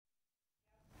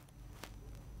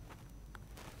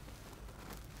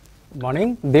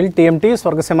Morning Dil TMT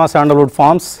Swargaseema sandalwood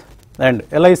forms and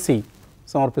LIC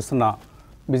సమర్పిస్తున్న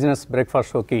business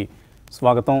breakfast షోకి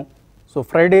స్వాగతం. సో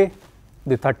ఫ్రైడే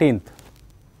ది 13th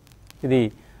ఇది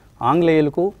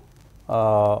ఆంగ్లేయులకు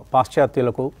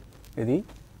పాశ్చాత్యులకు ఇది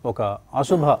ఒక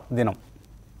అశుభ దినం.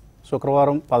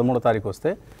 శుక్రవారం 13వ తారీఖు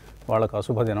వస్తే వాళ్ళకు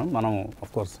అశుభ దినం. మనం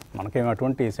ఆఫ్కోర్స్ మనకేం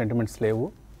అటువంటి సెంటిమెంట్స్ లేవు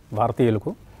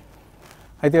భారతీయులకు.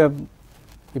 అయితే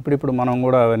ఇప్పుడు మనం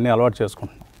కూడా అవన్నీ అలవాటు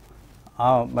చేసుకుంటున్నాం.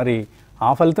 మరి ఆ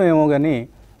ఫలితం ఏమో కానీ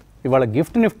ఇవాళ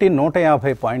గిఫ్ట్ నిఫ్టీ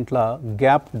 150 పాయింట్ల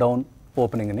గ్యాప్ డౌన్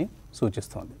ఓపెనింగ్ని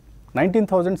సూచిస్తోంది.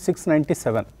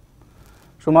 19,697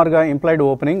 సుమారుగా ఇంప్లాయిడ్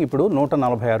ఓపెనింగ్ ఇప్పుడు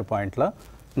 146 పాయింట్ల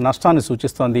నష్టాన్ని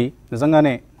సూచిస్తోంది.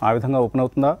 నిజంగానే ఆ విధంగా ఓపెన్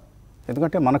అవుతుందా?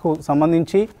 ఎందుకంటే మనకు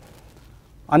సంబంధించి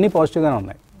అన్నీ పాజిటివ్గానే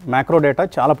ఉన్నాయి. మ్యాక్రో డేటా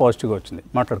చాలా పాజిటివ్గా వచ్చింది,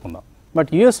 మాట్లాడుకుందాం. బట్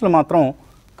యూఎస్లో మాత్రం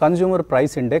కన్జ్యూమర్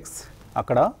ప్రైస్ ఇండెక్స్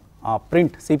అక్కడ ఆ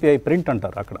ప్రింట్ సిపిఐ ప్రింట్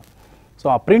అంటారు అక్కడ. సో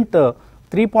ఆ print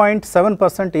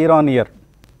 3.7% year on year,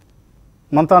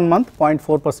 month on month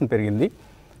 0.4% పెరిగింది.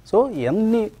 సో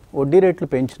ఎన్ని వడ్డీ రేట్లు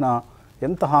పెంచినా,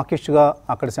 ఎంత హాకిష్గా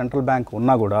అక్కడ సెంట్రల్ బ్యాంక్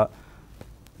ఉన్నా కూడా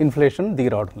ఇన్ఫ్లేషన్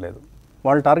దిగి రావడం లేదు.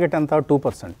 వాళ్ళ టార్గెట్ ఎంత?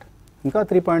 2%, ఇంకా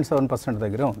 3.7%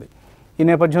 దగ్గరే ఉంది. ఈ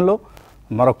నేపథ్యంలో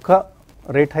మరొక్క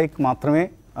రేట్ హైక్ మాత్రమే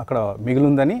అక్కడ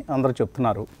మిగిలిందని అందరూ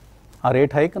చెప్తున్నారు. ఆ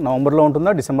రేట్ హైక్ నవంబర్లో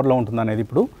ఉంటుందా డిసెంబర్లో ఉంటుందా అనేది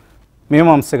ఇప్పుడు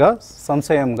మీమాంసగా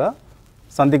సంశయంగా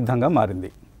సందిగ్ధంగా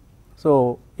మారింది. సో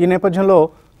ఈ నేపథ్యంలో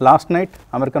లాస్ట్ నైట్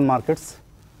అమెరికన్ మార్కెట్స్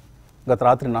గత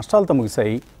రాత్రి నష్టాలతో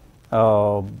ముగిశాయి.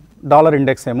 డాలర్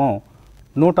ఇండెక్స్ ఏమో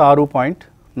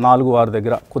 106.46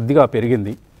 దగ్గర కొద్దిగా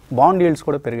పెరిగింది. బాండ్ ఈల్డ్స్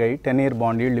కూడా పెరిగాయి. 10-year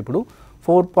బాండ్ ఈల్డ్ ఇప్పుడు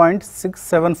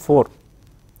 4.674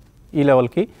 ఈ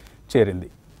లెవెల్కి చేరింది.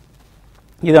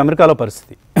 ఇది అమెరికాలో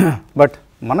పరిస్థితి. బట్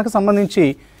మనకు సంబంధించి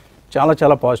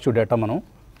చాలా పాజిటివ్ డేటా మనం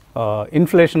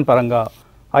ఇన్ఫ్లేషన్ పరంగా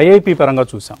ఐఐపి పరంగా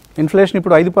చూసాం. ఇన్ఫ్లేషన్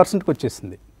ఇప్పుడు 5%కి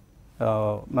వచ్చేసింది.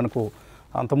 మనకు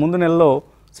అంతకుముందు నెలలో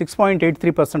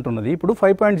 6.83% ఉన్నది, ఇప్పుడు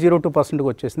 5.02%కి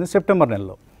వచ్చేసింది సెప్టెంబర్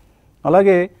నెలలో.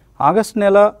 అలాగే ఆగస్ట్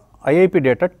నెల ఐఐపి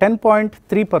డేటా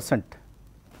 10.3%.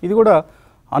 ఇది కూడా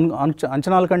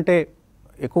అంచనాల కంటే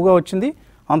ఎక్కువగా వచ్చింది.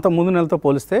 అంతకుముందు నెలతో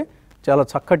పోలిస్తే చాలా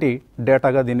చక్కటి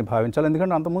డేటాగా దీన్ని భావించాలి.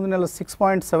 ఎందుకంటే అంతకుముందు నెల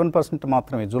 6.7%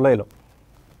 మాత్రమే జూలైలో.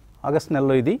 ఆగస్ట్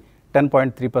నెలలో ఇది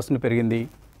 10.3% పెరిగింది.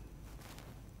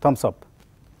 Thums up.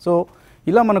 సో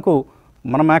ఇలా మనకు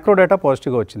మన మ్యాక్రో డేటా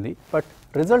పాజిటివ్గా వచ్చింది. బట్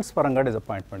రిజల్ట్స్ పరంగా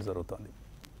డిసప్పాయింట్మెంట్ జరుగుతుంది.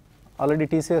 ఆల్రెడీ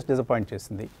టీసీఎస్ డిసప్పాయింట్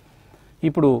చేసింది.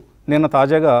 ఇప్పుడు నిన్న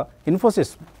తాజాగా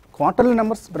ఇన్ఫోసిస్ క్వార్టర్లీ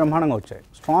నెంబర్స్ బ్రహ్మాండంగా వచ్చాయి.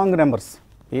 స్ట్రాంగ్ నెంబర్స్,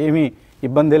 ఏమీ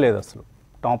ఇబ్బందే లేదు అసలు.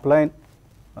 టాప్ లైన్,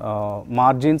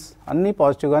 మార్జిన్స్ అన్నీ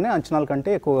పాజిటివ్గానే, అంచనాల కంటే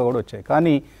ఎక్కువగా కూడా వచ్చాయి.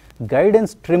 కానీ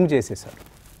గైడెన్స్ ట్రిమ్ చేసేసారు.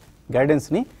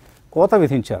 గైడెన్స్ని కోత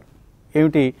విధించారు.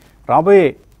 ఏమిటి? రాబోయే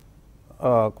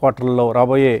క్వార్టర్లో,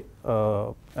 రాబోయే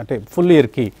అంటే ఫుల్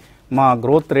ఇయర్కి మా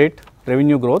గ్రోత్ రేట్,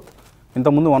 రెవెన్యూ గ్రోత్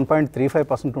ఇంతకుముందు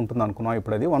 1.35% ఉంటుంది అనుకున్నాం.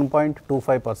 ఇప్పుడు అది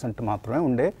 1.25% మాత్రమే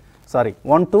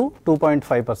 1 to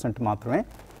 2.5% మాత్రమే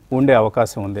ఉండే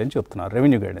అవకాశం ఉంది అని చెప్తున్నారు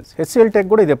రెవెన్యూ గైడెన్స్. హెచ్సిఎల్ టెక్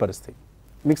కూడా ఇదే పరిస్థితి.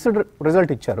 మిక్స్డ్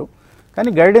రిజల్ట్ ఇచ్చారు. కానీ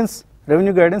గైడెన్స్,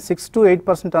 రెవెన్యూ గైడెన్స్ 6 to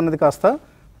 8% అన్నది కాస్త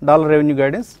డాలర్ రెవెన్యూ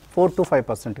గైడెన్స్ 4 to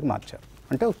 5%కి మార్చారు.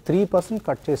 అంటే 3%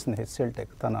 కట్ చేసింది హెచ్సిఎల్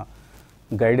టెక్ తన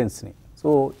గైడెన్స్ని. సో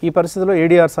ఈ పరిస్థితిలో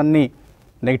ఏడిఆర్స్ అన్నీ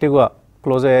నెగిటివ్గా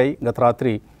క్లోజ్ అయ్యాయి. గత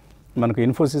రాత్రి మనకు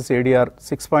Infosys ADR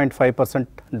 6.5%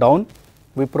 down,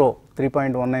 Wipro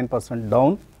 3.19%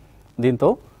 down. దీంతో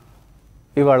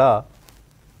ఇవాళ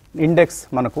ఇండెక్స్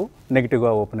మనకు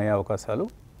నెగిటివ్గా ఓపెన్ అయ్యే అవకాశాలు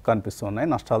కనిపిస్తున్నాయి.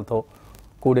 నష్టాలతో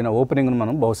కూడిన ఓపెనింగ్ను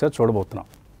మనం బహుశా చూడబోతున్నాం.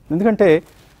 ఎందుకంటే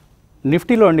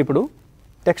నిఫ్టీలో అండి ఇప్పుడు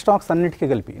టెక్ స్టాక్స్ అన్నిటికీ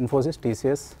కలిపి ఇన్ఫోసిస్,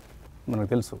 టీసీఎస్, మనకు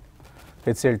తెలుసు,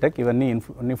 హెచ్సిఎల్ టెక్, ఇవన్నీ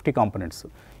నిఫ్టీ కాంపోనెంట్స్.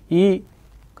 ఈ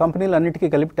కంపెనీలన్నిటికీ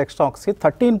కలిపి టెక్ స్టాక్స్కి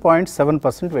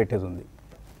 13.7% వెయిటేజ్ ఉంది.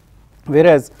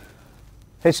 వేరేజ్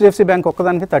హెచ్డిఎఫ్సి బ్యాంక్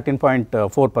ఒక్కదానికి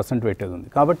 13.4% వెయిటేజ్ ఉంది.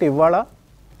 కాబట్టి ఇవాళ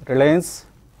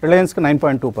రిలయన్స్కి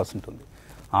 9.2% ఉంది.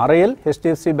 ఆర్ఐఎల్,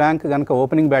 హెచ్డిఎఫ్సి బ్యాంక్ కనుక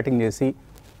ఓపెనింగ్ బ్యాటింగ్ చేసి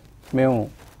మేము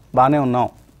బాగానే ఉన్నాం,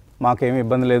 మాకేమీ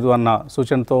ఇబ్బంది లేదు అన్న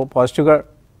సూచనతో పాజిటివ్గా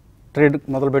ట్రేడ్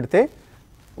మొదలు పెడితే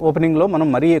ఓపెనింగ్లో మనం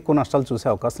మరీ ఎక్కువ నష్టాలు చూసే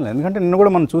అవకాశం లేదు. ఎందుకంటే నిన్న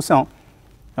కూడా మనం చూసాం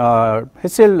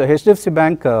హెచ్డిఎఫ్సి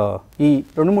బ్యాంక్ ఈ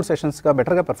 2-3 సెషన్స్గా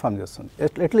బెటర్గా పెర్ఫామ్ చేస్తుంది.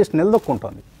 అట్లీస్ట్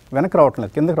నిలదొక్కుంటుంది, వెనక్కి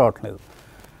రావట్లేదు, కిందకి రావట్లేదు.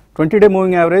 20-day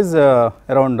moving average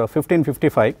around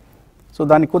 1555. So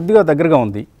దానికి కొద్దిగా దగ్గరగా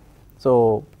ఉంది. సో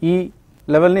ఈ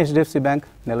లెవెల్ని హెచ్డిఎఫ్సి బ్యాంక్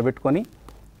నిలబెట్టుకొని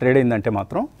ట్రేడ్ అయిందంటే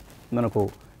మాత్రం మనకు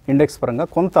ఇండెక్స్ పరంగా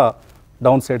కొంత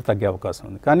డౌన్ సైడ్ తగ్గే అవకాశం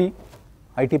ఉంది. కానీ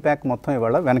ఐటీ ప్యాక్ మొత్తం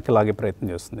ఇవాళ వెనక్కి లాగే ప్రయత్నం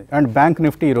చేస్తుంది. అండ్ బ్యాంక్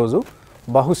నిఫ్టీ ఈరోజు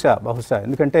బహుశా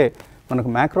ఎందుకంటే మనకు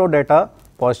మ్యాక్రో డేటా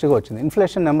పాజిటివ్గా వచ్చింది.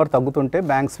 Inflation number తగ్గుతుంటే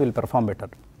banks will perform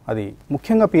better. అది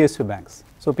ముఖ్యంగా PSU banks.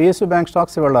 So PSU bank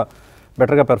stocks ఇవాళ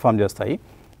బెటర్గా పెర్ఫామ్ చేస్తాయి.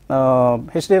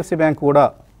 హెచ్డిఎఫ్సి బ్యాంక్ కూడా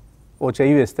ఓ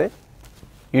చెయ్యి వేస్తే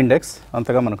ఇండెక్స్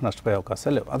అంతగా మనకు నష్టపోయే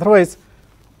అవకాశాలు లేవు. Otherwise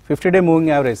 50-day moving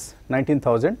average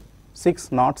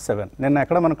 19,607. నిన్న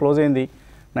ఎక్కడ మనకు క్లోజ్ అయింది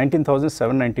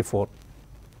 19,794.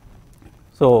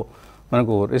 సో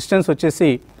మనకు రెసిస్టెన్స్ వచ్చేసి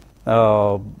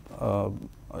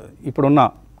ఇప్పుడున్న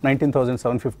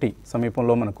 19,750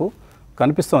 సమీపంలో మనకు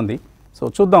కనిపిస్తోంది. సో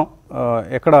చూద్దాం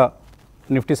ఎక్కడ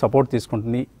నిఫ్టీ సపోర్ట్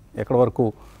తీసుకుంటుంది, ఎక్కడ వరకు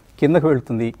కిందకు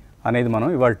వెళ్తుంది అనేది మనం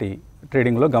ఇవాళ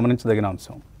ట్రేడింగ్లో గమనించదగిన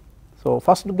అంశం. సో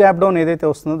ఫస్ట్ గ్యాప్ డౌన్ ఏదైతే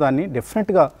వస్తుందో దాన్ని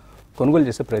డెఫినెట్గా కొనుగోలు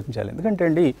చేసే ప్రయత్నించాలి. ఎందుకంటే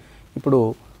అండి ఇప్పుడు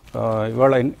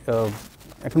ఇవాళ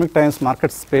ఎకనామిక్ టైమ్స్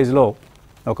మార్కెట్స్ పేజ్లో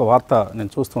ఒక వార్త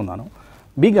నేను చూస్తున్నాను.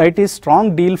 Big IT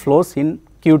strong deal flows in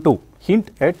Q2 hint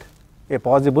at a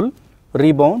possible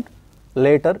rebound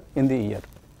later in the year.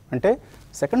 అంటే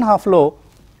సెకండ్ హాఫ్లో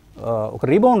ఒక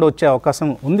రీబౌండ్ వచ్చే అవకాశం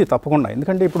ఉంది తప్పకుండా.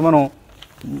 ఎందుకంటే ఇప్పుడు మనం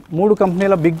 3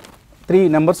 కంపెనీల బిగ్ 3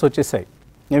 నెంబర్స్ వచ్చేసాయి.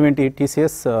 ఏమేంటి?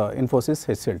 TCS, Infosys,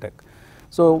 HCl tech.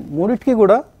 So మూడింటికి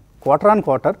కూడా quarter on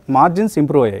quarter margins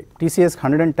improve అయ్యాయి. TCS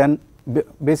 110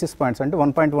 బేసిస్ పాయింట్స్ అంటే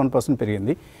 1.1%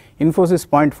 పెరిగింది. ఇన్ఫోసిస్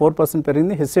 0.4%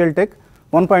 పెరిగింది. హెచ్సిఎల్ టెక్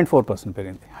 1.4%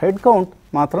 పెరిగింది. హెడ్ కౌంట్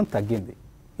మాత్రం తగ్గింది.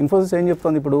 ఇన్ఫోసిస్ ఏం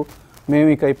చెప్తోంది? ఇప్పుడు మేము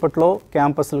ఇక ఇప్పట్లో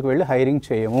క్యాంపస్లకు వెళ్ళి హైరింగ్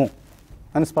చేయము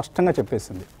అని స్పష్టంగా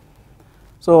చెప్పేసింది.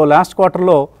 సో లాస్ట్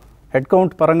క్వార్టర్లో హెడ్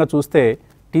కౌంట్ పరంగా చూస్తే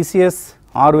TCS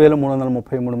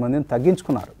 6,333 మందిని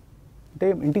తగ్గించుకున్నారు, అంటే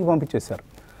ఇంటికి పంపించేశారు.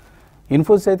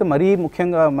 ఇన్ఫోసిస్ అయితే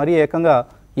మరీ ఏకంగా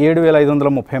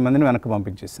 7,530 మందిని వెనక్కి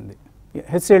పంపించేసింది.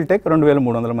 హెచ్సిఎల్ టెక్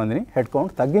 2,300 మందిని head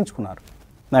count తగ్గించుకున్నారు.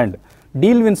 And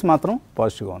deal wins మాత్రం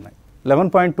పాజిటివ్గా ఉన్నాయి.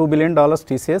 $11.2 బిలియన్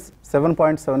TCS,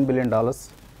 $7.7 బిలియన్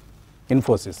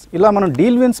ఇన్ఫోసిస్. ఇలా మనం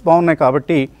డీల్ విన్స్ బాగున్నాయి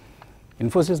కాబట్టి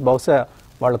ఇన్ఫోసిస్ బహుశా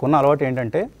వాళ్ళకున్న అలవాటు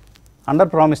ఏంటంటే అండర్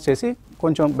ప్రామిస్ చేసి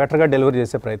కొంచెం బెటర్గా డెలివరీ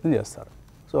చేసే ప్రయత్నం చేస్తారు.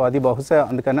 సో అది బహుశా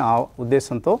అందుకని ఆ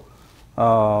ఉద్దేశంతో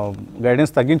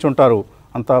గైడెన్స్ తగ్గించి ఉంటారు.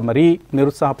 అంత మరీ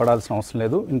నిరుత్సాహపడాల్సిన అవసరం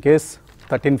లేదు. ఇన్ కేస్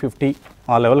 1350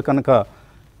 ఆ లెవెల్ కనుక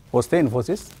వస్తే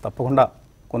ఇన్ఫోసిస్ తప్పకుండా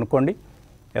కొనుక్కోండి.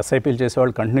 ఎస్ఐపీలు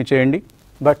చేసేవాళ్ళు కంటిన్యూ చేయండి.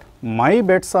 But my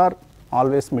bets are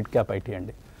always mid cap IT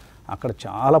అండి. అక్కడ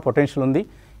చాలా పొటెన్షియల్ ఉంది.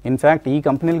 ఇన్ఫ్యాక్ట్ ఈ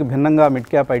కంపెనీలకు భిన్నంగా మిడ్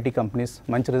క్యాప్ ఐటీ కంపెనీస్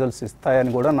మంచి రిజల్ట్స్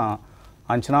ఇస్తాయని కూడా నా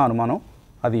అంచనా, అనుమానం.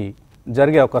 అది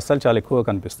జరిగే అవకాశాలు చాలా ఎక్కువగా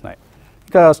కనిపిస్తున్నాయి.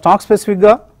 ఇక స్టాక్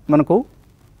స్పెసిఫిక్గా మనకు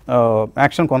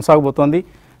యాక్షన్ కొనసాగబోతోంది.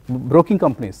 బ్రోకింగ్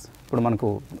కంపెనీస్ ఇప్పుడు మనకు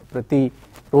ప్రతి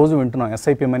రోజు వింటున్నాం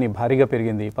ఎస్ఐపి మనీ భారీగా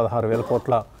పెరిగింది. 16,000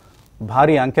 కోట్ల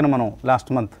భారీ అంకెను మనం లాస్ట్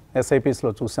మంత్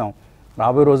ఎస్ఐపిస్లో చూసాం.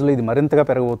 రాబోయే రోజుల్లో ఇది మరింతగా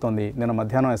పెరగబోతోంది. నిన్న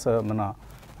మధ్యాహ్నం మన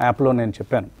యాప్లో నేను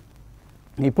చెప్పాను.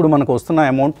 ఇప్పుడు మనకు వస్తున్న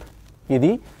అమౌంట్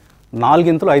ఇది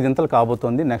 4-5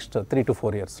 కాబోతోంది నెక్స్ట్ 3 to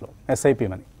 4 ఇయర్స్లో ఎస్ఐపి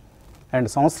మనీ. అండ్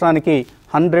సంవత్సరానికి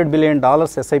 $100 బిలియన్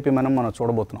ఎస్ఐపి మనీ మనం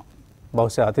చూడబోతున్నాం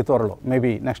బహుశా అతి త్వరలో,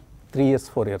 మేబీ నెక్స్ట్ 3 years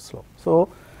 4 yearsలో. సో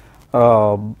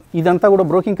ఇదంతా కూడా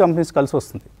బ్రోకింగ్ కంపెనీస్ కలిసి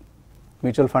వస్తుంది.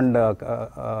 మ్యూచువల్ ఫండ్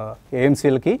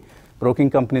ఏఎంసీలకి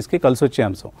బ్రోకింగ్ కంపెనీస్కి కలిసి వచ్చే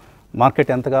అంశం. మార్కెట్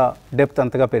ఎంతగా డెప్త్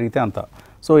ఎంతగా పెరిగితే అంత.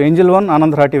 So Angel one,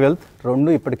 Anand రాటి wealth రెండు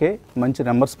ఇప్పటికే మంచి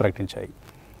నెంబర్స్ ప్రకటించాయి.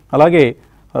 అలాగే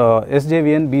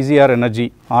SJVN, BGR energy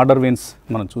order wins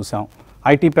మనం చూసాం.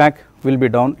 IT pack will be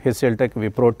down. HCl tech,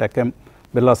 Wipro, టెక్ఎం,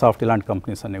 Birla soft ఇలాంటి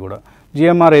కంపెనీస్ అన్నీ కూడా.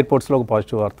 జిఎంఆర్ ఎయిర్పోర్ట్స్లో ఒక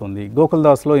పాజిటివ్ వార్త ఉంది.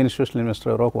 గోకుల్దాస్లో ఇన్స్టిట్యూషనల్ ఇన్వెస్టర్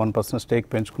ఎవరో ఒక 1% స్టేక్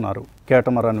పెంచుకున్నారు.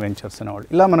 కేటమరాన్ వెంచర్స్ అనేవాళ్ళు.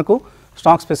 ఇలా మనకు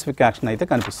స్టాక్ స్పెసిఫిక్ యాక్షన్ అయితే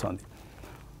కనిపిస్తోంది.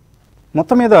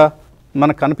 మొత్తం మీద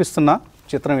మనకు కనిపిస్తున్న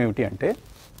చిత్రం ఏమిటి అంటే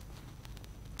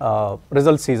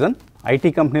రిజల్ట్ సీజన్ ఐటీ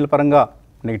కంపెనీల పరంగా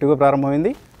నెగిటివ్గా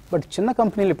ప్రారంభమైంది. బట్ చిన్న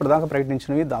కంపెనీలు ఇప్పటిదాకా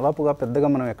ప్రకటించినవి దాదాపుగా పెద్దగా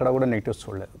మనం ఎక్కడ కూడా నెగిటివ్స్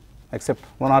చూడలేదు, ఎక్సెప్ట్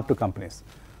 1 or 2 కంపెనీస్.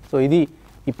 సో ఇది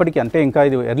ఇప్పటికీ అంటే ఇంకా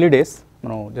ఇది ఎర్లీ డేస్,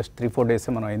 మనం జస్ట్ 3-4 days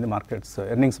మనం అయింది మార్కెట్స్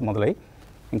ఎర్నింగ్స్ మొదలై.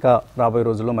 ఇంకా రాబోయే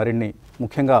రోజుల్లో మరిన్ని,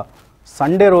 ముఖ్యంగా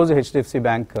సండే రోజు హెచ్డిఎఫ్సి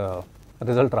బ్యాంక్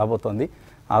రిజల్ట్ రాబోతోంది.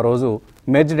 ఆ రోజు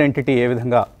మెర్జ్డ్ ఎంటిటీ ఏ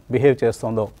విధంగా బిహేవ్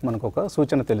చేస్తుందో మనకు ఒక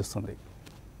సూచన తెలుస్తుంది.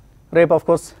 రేపు of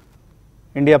course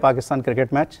India Pakistan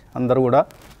cricket match. అందరూ కూడా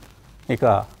ఇక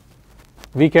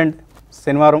వీకెండ్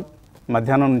శనివారం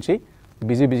మధ్యాహ్నం నుంచి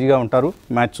బిజీగా ఉంటారు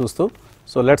మ్యాచ్ చూస్తూ.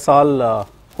 So let's all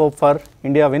hope for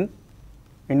India win.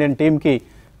 Indian టీమ్కి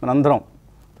మనందరం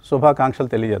శుభాకాంక్షలు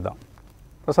తెలియజేద్దాం.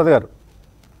 ప్రసాద్ గారు.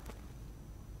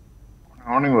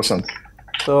 మార్నింగ్ వసంత్.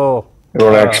 సో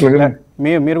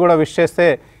మీరు కూడా విష్ చేస్తే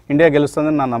ఇండియా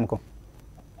గెలుస్తుందని నా నమ్మకం.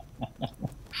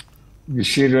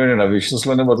 విషెస్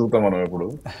లోనే బతుకుతాం మనం. ఇప్పుడు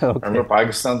అంటే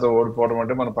పాకిస్తాన్ తో ఓడిపోవడం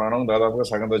అంటే మన ప్రాణం దాదాపుగా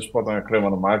సగం చచ్చిపోతాం. ఇక్కడే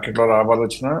మన మార్కెట్ లో లాభాలు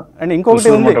వచ్చినా. అండ్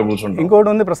ఇంకొకటి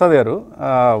ఉంది ప్రసాద్ గారు,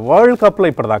 వరల్డ్ కప్ లో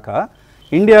ఇప్పటిదాకా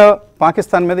ఇండియా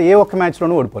పాకిస్తాన్ మీద ఏ ఒక్క మ్యాచ్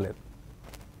లోనూ ఓడిపోలేదు.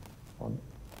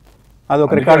 అది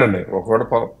ఒక రికార్డు అండి. ఒకవేళ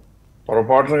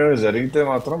పొరపాటు జరిగితే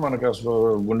మాత్రం మనకి అసలు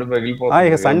గుండె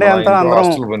పగిలిపోతుంది.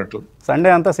 సండే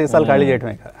అంతా సీసాలు ఖాళీ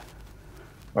చేయటమే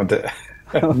అంతే.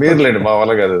 మీరులేండి, మా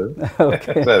వల్ల కాదు.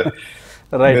 ఓకే, సరే,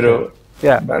 రైట్ మీరు రైట్.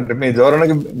 యా, అంటే మీ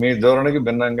ధోరణికి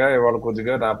భిన్నంగా ఇవాళ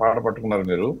కొద్దిగా నా పాట పట్టుకున్నారు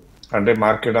మీరు. అంటే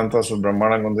మార్కెట్ అంతా అసలు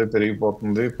బ్రహ్మాండంగా ఉంది,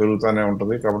 పెరిగిపోతుంది, పెరుగుతూనే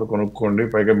ఉంటుంది, కాబట్టి కొనుక్కోండి,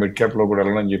 పైగా మిడ్ క్యాప్ లో కూడా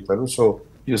వెళ్ళని చెప్పారు. So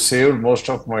you saved most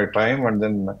of my time and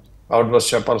then out bus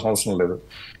చెప్పాల్సిన అవసరం లేదు.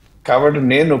 కాబట్టి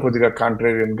నేను కొద్దిగా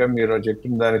కాంట్రేరియన్ గా మీరు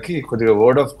చెప్పిన దానికి కొద్దిగా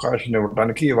వర్డ్ ఆఫ్ కాషన్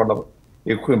ఇవ్వడానికి ఇవాళ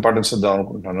ఎక్కువ ఇంపార్టెన్స్ ఇద్దాం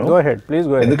అనుకుంటున్నాను. Go head, please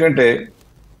go head. ఎందుకంటే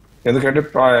ఎందుకంటే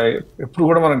ఎప్పుడు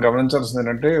కూడా మనం గమనించాల్సింది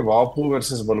ఏంటంటే వాపు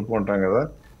వర్సెస్ బలుపు ఉంటాం కదా.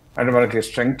 అంటే మనకి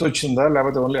స్ట్రెంగ్త్ వచ్చిందా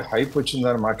లేకపోతే ఓన్లీ హైప్ వచ్చిందా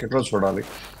అని మార్కెట్లో చూడాలి.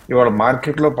 ఇవాళ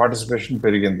మార్కెట్లో పార్టిసిపేషన్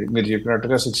పెరిగింది, మీరు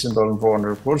చెప్పినట్టుగా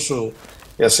 16,400 crores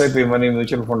ఎస్ఐపి మనీ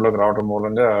మ్యూచువల్ ఫండ్లోకి రావడం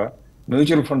మూలంగా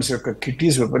మ్యూచువల్ ఫండ్స్ యొక్క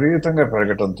కిటీస్ విపరీతంగా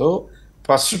పెరగడంతో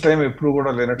ఫస్ట్ టైం ఎప్పుడు కూడా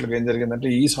లేనట్లుగా ఏం జరిగిందంటే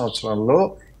ఈ సంవత్సరంలో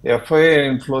ఎఫ్ఐఐ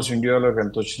ఇన్ఫ్లోస్ ఇండియాలోకి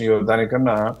ఎంత వచ్చినాయో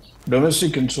దానికన్నా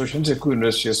డొమెస్టిక్ ఇన్స్టిట్యూషన్స్ ఎక్కువ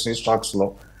ఇన్వెస్ట్ చేసినాయి స్టాక్స్ లో.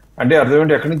 అంటే అర్థం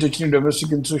ఏంటి, ఎక్కడి నుంచి వచ్చినాయి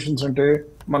డొమెస్టిక్ ఇన్స్టిట్యూషన్స్ అంటే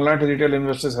మనలాంటి రీటైల్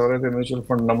ఇన్వెస్టర్స్ ఎవరైతే మ్యూచువల్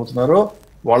ఫండ్ నమ్ముతున్నారో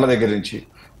వాళ్ళ దగ్గర నుంచి.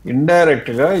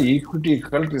 ఇండైరెక్ట్ గా ఈక్విటీ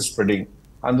కల్ట్ స్ప్రెడింగ్,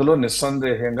 అందులో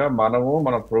నిస్సందేహంగా మనము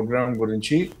మన ప్రోగ్రామ్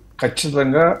గురించి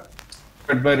ఖచ్చితంగా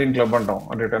అడ్మైరింగ్ క్లబ్ అంటాం,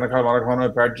 అంటే వెనకాల మనకు మనమే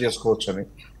ప్యాట్ చేసుకోవచ్చు అని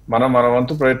మన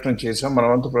వంతు ప్రయత్నం చేసాం. మన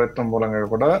వంతు ప్రయత్నం మూలంగా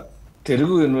కూడా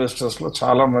తెలుగు ఇన్వెస్టర్స్ లో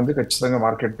చాలా మంది ఖచ్చితంగా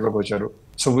మార్కెట్లోకి వచ్చారు.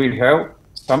 So we have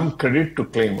some credit to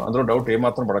claim, అందులో డౌట్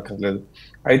ఏమాత్రం పడక్కర్లేదు.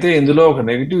 అయితే ఇందులో ఒక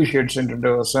నెగిటివ్ షేడ్స్ ఏంటంటే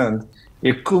వసంత్,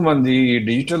 ఎక్కువ మంది ఈ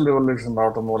డిజిటల్ రెవల్యూషన్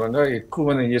రావడం మూలంగా ఎక్కువ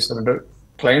మంది ఏం చేస్తారంటే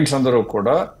క్లయింట్స్ అందరూ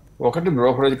కూడా ఒకటి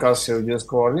బ్రోకరేజ్ కాస్ట్ సేవ్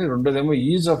చేసుకోవాలి, రెండోదేమో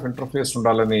ఈజ్ ఆఫ్ ఇంటర్ఫేస్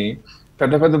ఉండాలని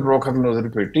పెద్ద పెద్ద బ్రోకర్లను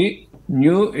వదిలిపెట్టి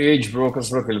న్యూ ఏజ్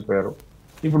బ్రోకర్స్ లోకి వెళ్ళిపోయారు.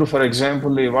 ఇప్పుడు ఫర్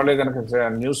ఎగ్జాంపుల్ ఇవాళే కనుక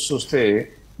న్యూస్ చూస్తే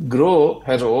grow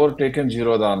has over taken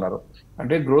Zerodha అన్నారు.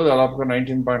 అంటే గ్రో దాదాపుగా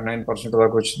 19.9%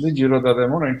 దాకా వచ్చింది, జీరోదా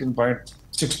ఏమో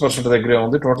 19.6% దగ్గరే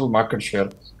ఉంది టోటల్ మార్కెట్ షేర్.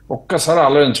 ఒక్కసారి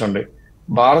ఆలోచించండి,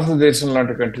 భారతదేశం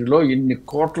లాంటి కంట్రీలో ఇన్ని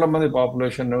కోట్ల మంది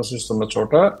పాపులేషన్ నివసిస్తున్న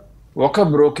చోట ఒక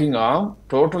broking arm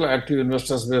total active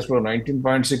investors base లో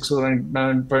 19.6,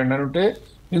 9.9 ఉంటే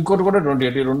ఇంకోటి కూడా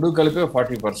 28, రెండు కలిపే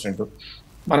 40%.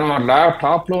 మనం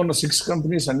టాప్ లో ఉన్న 6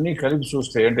 కంపెనీస్ అన్ని కలిపి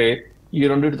చూస్తే, అంటే ఈ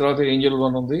రెండింటి తర్వాత ఏంజల్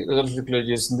వన్ ఉంది, రిజల్ట్స్ డిక్లేర్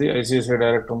చేసింది, ఐసిఐసిఐ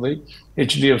డైరెక్ట్ ఉంది,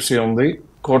 హెచ్డిఎఫ్సి ఉంది,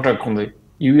 కోటక్ ఉంది.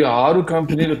 ఇవి 6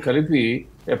 కంపెనీలు కలిపి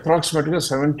అప్రాక్సిమేట్ గా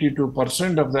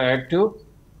 72% of the active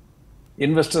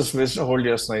investors base hold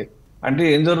చేస్తున్నాయి. అంటే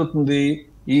ఏం జరుగుతుంది,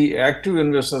 ఈ యాక్టివ్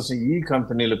ఇన్వెస్టర్స్ ఈ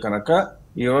కంపెనీలు కనుక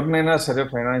ఎవరినైనా సరే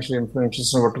ఫైనాన్షియల్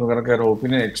ఇన్ఫ్లుయెన్సెస్ పట్టుకుని కనుక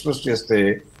ఒపీనియన్ ఎక్స్ప్రెస్ చేస్తే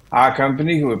ఆ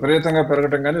కంపెనీకి విపరీతంగా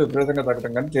పెరగటం కానీ విపరీతంగా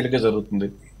తగ్గటం కానీ తేలిక జరుగుతుంది.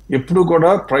 ఎప్పుడు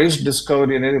కూడా ప్రైస్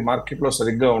డిస్కవరీ అనేది మార్కెట్లో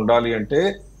సరిగ్గా ఉండాలి అంటే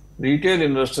రీటైల్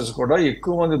ఇన్వెస్టర్స్ కూడా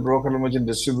ఎక్కువ మంది బ్రోకర్ల మధ్య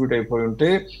డిస్ట్రిబ్యూట్ అయిపోయి ఉంటే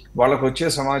వాళ్ళకు వచ్చే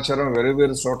సమాచారం వేరే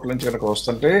వేరే చోట్ల నుంచి కనుక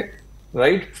వస్తుంటే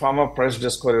right form of price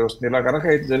discovery వస్తుంది. ఇలా కనుక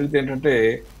అయితే జరిగితే ఏంటంటే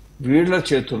వీళ్ళ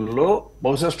చేతుల్లో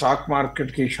బహుశా స్టాక్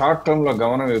మార్కెట్ కి షార్ట్ టర్మ్ లో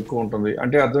గమనం ఎక్కువ ఉంటుంది.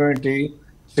 అంటే అర్థం ఏంటి,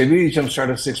 సెబీ ఇచ్చిన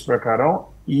స్టాటిస్టిక్స్ ప్రకారం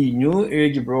ఈ న్యూ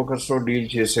ఏజ్ బ్రోకర్స్ తో డీల్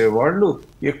చేసే వాళ్ళు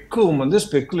ఎక్కువ మంది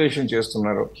స్పెక్యులేషన్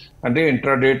చేస్తున్నారు. అంటే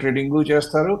ఇంట్రాడే ట్రేడింగ్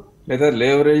చేస్తారు, లేదా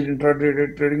లేవరేజ్ ఇంట్రాడే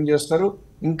ట్రేడింగ్ చేస్తారు,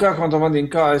 ఇంకా కొంతమంది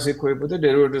ఇంకా ఆశ ఎక్కువైపోతే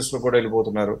డెరివేటివ్స్ లో కూడా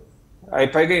వెళ్ళిపోతున్నారు.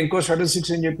 పైగా ఇంకో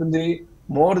స్టాటిస్టిక్స్ ఏం చెప్పింది,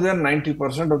 more than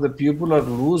 90% of the people are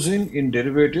losing in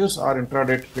derivatives or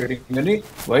intraday trading అని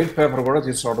వైట్ పేపర్ కూడా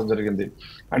తీసుకురావడం జరిగింది.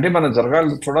 అంటే మనం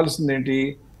చూడాల్సింది ఏంటి,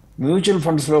 మ్యూచువల్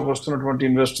ఫండ్స్ లోకి వస్తున్నటువంటి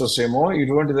ఇన్వెస్టర్స్ ఏమో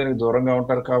ఇటువంటి దానికి దూరంగా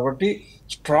ఉంటారు కాబట్టి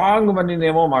స్ట్రాంగ్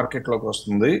మనీనేమో మార్కెట్లోకి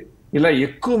వస్తుంది. ఇలా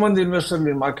ఎక్కువ మంది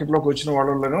ఇన్వెస్టర్లు మార్కెట్లోకి వచ్చిన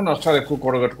వాళ్ళలోనూ నష్టాలు ఎక్కువ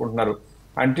కూడగట్టుకుంటున్నారు.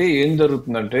 అంటే ఏం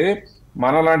జరుగుతుందంటే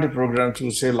మనలాంటి ప్రోగ్రామ్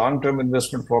చూసే లాంగ్ టర్మ్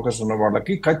ఇన్వెస్ట్మెంట్ ఫోకస్ ఉన్న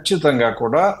వాళ్ళకి ఖచ్చితంగా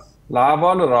కూడా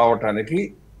లాభాలు రావటానికి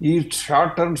ఈ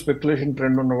షార్ట్ టర్మ్ స్పెక్యులేషన్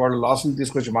ట్రెండ్ ఉన్న వాళ్ళు లాసులు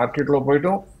తీసుకొచ్చి మార్కెట్లో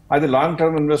పోయటం, అది లాంగ్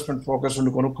టర్మ్ ఇన్వెస్ట్మెంట్ ఫోకస్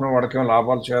ఉండి కొనుక్కున్న వాడికేమో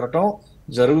లాభాలు చేరటం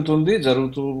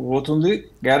జరుగుతూ పోతుంది,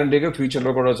 గ్యారంటీగా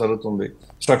ఫ్యూచర్లో కూడా జరుగుతుంది.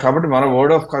 సో కాబట్టి మన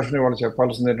వర్డ్ ఆఫ్ కాషన్ వాళ్ళు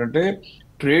చెప్పాల్సింది ఏంటంటే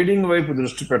ట్రేడింగ్ వైపు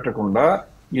దృష్టి పెట్టకుండా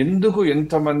ఎందుకు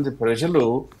ఎంతమంది ప్రజలు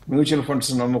mutual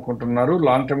funds నమ్ముకుంటున్నారు,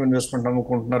 long term investment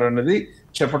నమ్ముకుంటున్నారు అనేది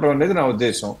చెప్పడం అనేది నా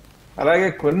ఉద్దేశం. అలాగే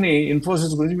కొన్ని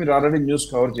ఇన్ఫోసిస్ గురించి మీరు ఆల్రెడీ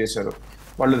న్యూస్ కవర్ చేశారు.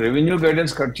 వాళ్ళు రెవెన్యూ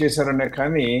గైడెన్స్ కట్ చేశారనే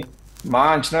కానీ మా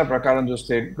అంచనా ప్రకారం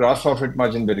చూస్తే గ్రాస్ ప్రాఫిట్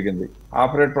మార్జిన్ పెరిగింది,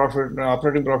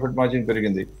 ఆపరేటింగ్ ప్రాఫిట్ మార్జిన్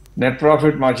పెరిగింది, నెట్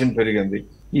ప్రాఫిట్ మార్జిన్ పెరిగింది.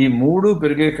 ఈ 3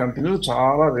 పెరిగే కంపెనీలు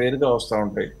చాలా రేరుగా వస్తూ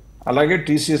ఉంటాయి. అలాగే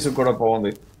టీసీఎస్ కూడా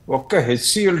బాగుంది. ఒక్క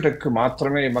హెచ్సిఎల్ టెక్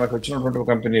మాత్రమే మనకు వచ్చినటువంటి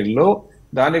కంపెనీల్లో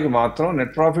దానికి మాత్రం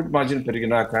నెట్ ప్రాఫిట్ మార్జిన్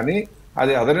పెరిగినా కానీ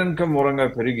అది అదర్ ఇన్కమ్ మూలంగా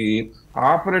పెరిగి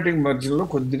ఆపరేటింగ్ మార్జిన్ లో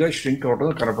కొద్దిగా ష్రింక్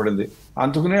అవడం కనపడింది.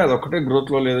 అందుకనే అదొక్కటే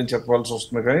గ్రోత్ లో లేదని చెప్పాల్సి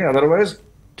వస్తుంది. కానీ otherwise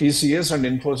TCS and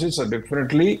Infosys are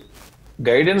definitely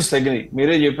guidance తగినాయి.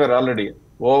 మీరే చెప్పారు ఆల్రెడీ,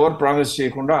 ఓవర్ ప్రామిస్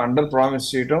చేయకుండా అండర్ ప్రామిస్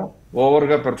చేయటం, ఓవర్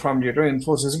గా పెర్ఫార్మ్ చేయటం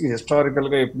ఇన్ఫోసిస్ కి హిస్టారికల్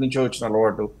గా ఎప్పటి నుంచో వచ్చిన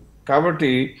అలవాటు.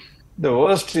 కాబట్టి the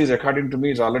worst is according to me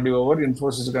is already over.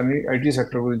 Infosys కానీ ఐటీ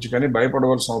సెక్టర్ గురించి కానీ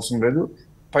భయపడవలసిన అవసరం లేదు.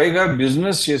 పైగా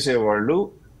బిజినెస్ చేసేవాళ్ళు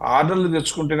ఆర్డర్లు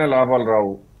తెచ్చుకుంటేనే లాభాలు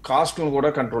రావు, కాస్ట్లను కూడా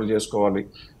కంట్రోల్ చేసుకోవాలి.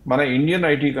 మన ఇండియన్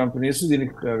ఐటీ కంపెనీస్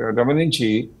దీనికి గమనించి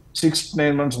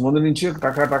 6-9 months ముందు నుంచి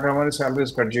టకామని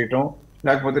శాలరీస్ కట్ చేయటం,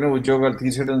 లేకపోతే ఉద్యోగాలు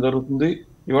తీసేయడం జరుగుతుంది.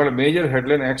 ఇవాళ మేజర్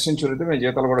హెడ్లైన్ యాక్సెంచర్ అయితే మేము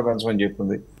జీతాలు కూడా పెంచమని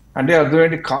చెప్తుంది. అంటే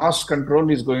అర్థమేంటి, cost control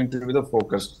is going to be the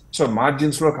focus. So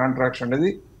margins లో కాంట్రాక్షన్ అనేది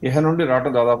ఇహ నుండి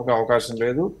రావడం దాదాపుగా అవకాశం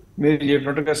లేదు. మీరు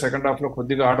చెప్పినట్టుగా సెకండ్ హాఫ్ లో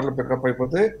కొద్దిగా ఆర్డర్లు పికప్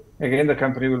అయిపోతే again the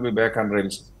company will be back on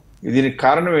rails. దీనికి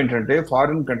కారణం ఏంటంటే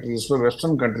ఫారిన్ కంట్రీస్ లో,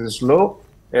 వెస్ట్రన్ కంట్రీస్ లో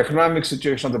ఎకనామిక్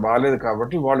సిచ్యువేషన్ అంత బాగాలేదు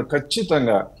కాబట్టి వాళ్ళు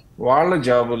ఖచ్చితంగా వాళ్ళ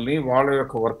జాబుల్ని, వాళ్ళ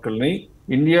యొక్క వర్కుల్ని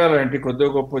ఇండియా లాంటి కొద్దిగా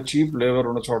గొప్ప చీప్ లేబర్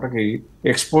ఉన్న చోటకి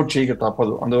ఎక్స్పోర్ట్ చేయక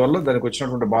తప్పదు. అందువల్ల దానికి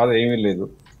వచ్చినటువంటి బాధ ఏమీ లేదు.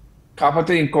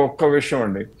 కాకపోతే ఇంకొక విషయం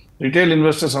అండి, రిటైల్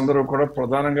ఇన్వెస్టర్స్ అందరూ కూడా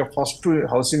ప్రధానంగా ఫస్ట్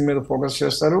హౌసింగ్ మీద ఫోకస్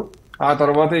చేస్తారు, ఆ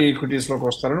తర్వాత ఈక్విటీస్ లోకి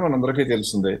వస్తారని మనందరికీ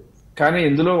తెలిసిందే. కానీ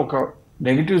ఇందులో ఒక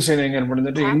నెగిటివ్ సైన్ ఏం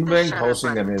కనపడిందంటే ఇన్ బ్యాంక్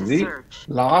హౌసింగ్ అనేది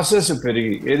లాసెస్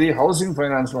పెరిగి, ఏది హౌసింగ్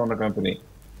ఫైనాన్స్ లో ఉన్న కంపెనీ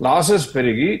లాసెస్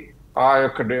పెరిగి ఆ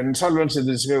యొక్క ఇన్సాల్వెన్సీ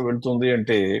దిశగా వెళ్తుంది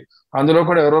అంటే అందులో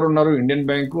కూడా ఎవరెవరు ఉన్నారు, ఇండియన్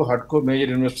బ్యాంకు, హడ్కో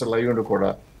మేజర్ ఇన్వెస్టర్లు అయ్యి ఉండి కూడా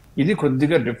ఇది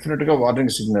కొద్దిగా డెఫినెట్ గా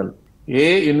వార్నింగ్ సిగ్నల్. ఏ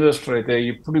ఇన్వెస్టర్ అయితే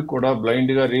ఇప్పుడు కూడా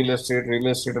బ్లైండ్ గా రియల్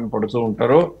ఎస్టేట్ అని పడుతూ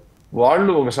ఉంటారో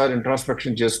వాళ్ళు ఒకసారి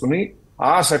ఇంట్రాస్పెక్షన్ చేసుకుని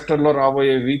ఆ సెక్టర్ లో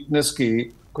రాబోయే వీక్నెస్ కి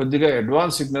కొద్దిగా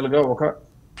అడ్వాన్స్ సిగ్నల్ గా ఒక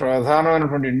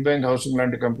ప్రధానమైనటువంటి ఇన్ బ్యాంక్ హౌసింగ్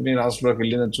లాంటి కంపెనీ రాష్ట్రంలోకి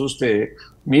వెళ్ళిందని చూస్తే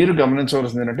మీరు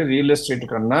గమనించవలసింది ఏంటంటే రియల్ ఎస్టేట్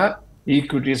కన్నా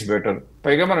ఈక్విటీస్ బెటర్.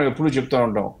 పైగా మనం ఎప్పుడు చెప్తా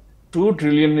ఉంటాం, $2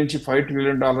 trillion నుంచి $5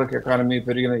 trillion ఎకానమీ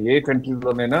పెరిగిన ఏ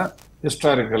కంట్రీలోనైనా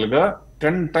హిస్టారికల్ గా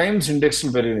 10 times ఇండెక్స్లు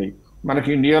పెరిగినాయి. మనకి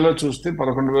ఇండియాలో చూస్తే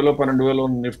 11,000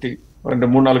 12,000 నిఫ్టీ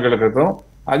 3-4 ఏళ్ల క్రితం,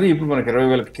 అది ఇప్పుడు మనకి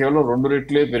 20,000 కేవలం 2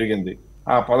 రెట్లే పెరిగింది.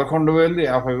 ఆ 11,000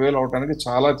 50,000 అవడానికి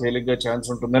చాలా తేలిగ్గా ఛాన్స్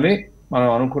ఉంటుందని మనం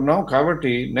అనుకున్నాం.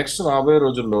 కాబట్టి నెక్స్ట్ రాబోయే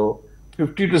రోజుల్లో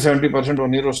 50 to 70%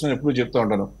 1 year వస్తుందని ఎప్పుడు చెప్తూ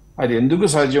ఉంటాను. అది ఎందుకు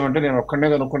సాధ్యం అంటే నేను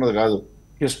ఒక్కడే అనుకున్నది కాదు,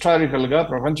 హిస్టారికల్ గా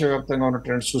ప్రపంచవ్యాప్తంగా ఉన్న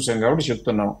ట్రెండ్స్ చూసాం కాబట్టి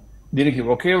చెప్తున్నాం. దీనికి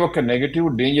ఒకే ఒక్క నెగటివ్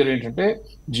డేంజర్ ఏంటంటే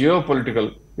జియో పొలిటికల్.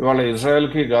 ఇవాళ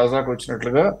ఇజ్రాయెల్కి గాజాకు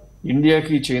వచ్చినట్లుగా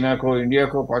ఇండియాకి చైనాకో,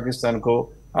 ఇండియాకో పాకిస్తాన్కో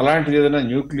అలాంటిది ఏదైనా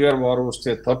న్యూక్లియర్ వార్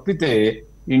వస్తే తప్పితే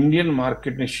ఇండియన్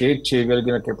మార్కెట్ ని షేక్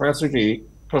చేయగలిగిన కెపాసిటీ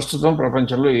ప్రస్తుతం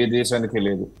ప్రపంచంలో ఏ దేశానికి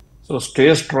లేదు. సో స్టే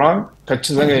స్ట్రాంగ్,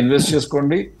 ఖచ్చితంగా ఇన్వెస్ట్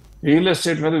చేసుకోండి. రియల్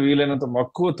ఎస్టేట్ మీద వీలైనంత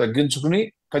మక్కువ తగ్గించుకుని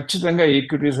ఖచ్చితంగా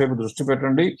ఈక్విటీస్ వైపు దృష్టి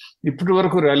పెట్టండి. ఇప్పటి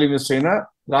వరకు ర్యాలీ మిస్ అయినా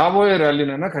రాబోయే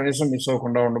ర్యాలీనైనా కనీసం మిస్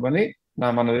అవ్వకుండా ఉండమని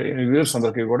మన వ్యూవర్స్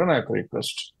అందరికీ కూడా నా యొక్క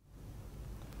రిక్వెస్ట్.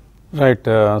 రైట్.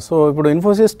 సో ఇప్పుడు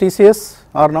Infosys, TCS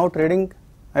are now trading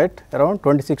at around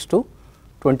 26 to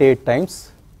 28 times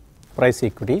price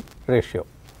equity ratio.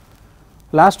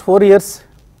 Last 4 years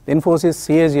Infosys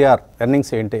CAGR earnings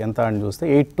ఏంటి ఎంత అని చూస్తే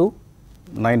 8 to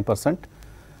 9%,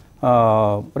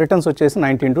 రిటర్న్స్ వచ్చేసి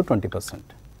 19 to 20%.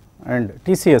 And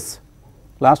TCS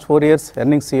last 4 years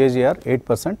earnings CAGR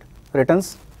 8%,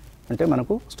 returns అంటే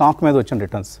మనకు స్టాక్ మీద వచ్చిన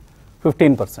రిటర్న్స్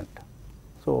 15%.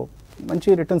 సో మంచి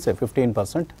రిటర్న్సే,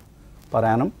 15% per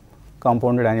annum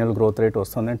compounded annual growth rate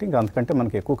వస్తుందంటే ఇంకా అంతకంటే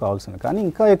మనకి ఎక్కువ కావాల్సింది. కానీ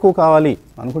ఇంకా ఎక్కువ కావాలి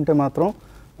అనుకుంటే మాత్రం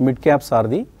mid caps are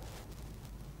the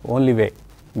only way.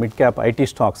 Mid cap IT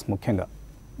stocks ముఖ్యంగా,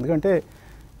 ఎందుకంటే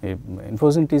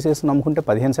ఇన్ఫోసిస్, టీసీఎస్ నమ్ముకుంటే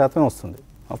 15% వస్తుంది.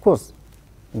 అఫ్కోర్స్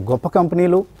గొప్ప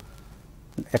కంపెనీలు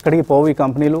ఎక్కడికి పోవు, ఈ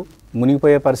కంపెనీలు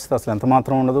మునిగిపోయే పరిస్థితి అసలు ఎంత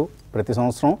మాత్రం ఉండదు. ప్రతి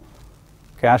సంవత్సరం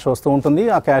క్యాష్ వస్తూ ఉంటుంది,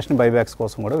 ఆ క్యాష్ని బైబ్యాక్స్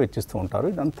కోసం కూడా వెచ్చిస్తూ ఉంటారు.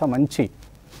 ఇదంతా మంచి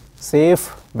సేఫ్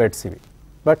బెట్స్ ఇవి.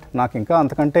 బట్ నాకు ఇంకా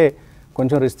అంతకంటే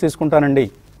కొంచెం రిస్క్ తీసుకుంటానండి,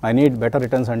 ఐ నీడ్ బెటర్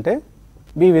రిటర్న్స్ అంటే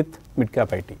be with mid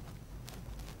cap IT.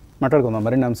 మాట్లాడుకుందాం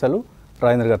మరిన్ని అంశాలు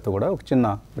రాజేంద్ర గారితో కూడా ఒక చిన్న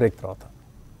బ్రేక్ తర్వాత.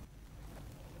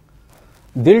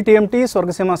 Dil TMT,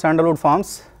 Swargaseema sandalwood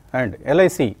forms and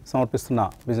LIC సమర్పిస్తున్న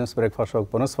బిజినెస్ బ్రేక్ఫాస్ట్ షోకి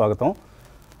పునఃస్వాగతం.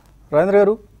 రాజేంద్ర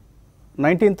గారు,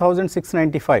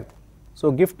 19,695. సో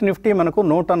గిఫ్ట్ నిఫ్టీ మనకు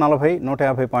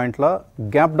 140-150 పాయింట్ల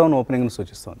గ్యాప్ డౌన్ ఓపెనింగ్ను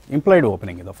సూచిస్తుంది. ఇంప్లాయిడ్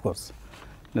ఓపెనింగ్ ఇది. ఆఫ్కోర్స్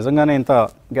నిజంగానే ఇంత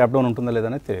గ్యాప్ డౌన్ ఉంటుందో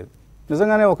లేదనేది తెలియదు.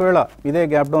 నిజంగానే ఒకవేళ ఇదే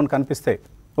గ్యాప్ డౌన్ కనిపిస్తే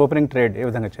ఓపెనింగ్ ట్రేడ్ ఏ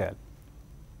విధంగా చేయాలి?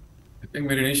 ఐ థింక్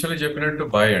మీరు ఇనిషియల్లీ చెప్పినట్టు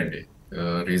బై అండి.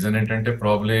 రీజన్ ఏంటంటే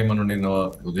ప్రాబ్లీ మనం నిన్న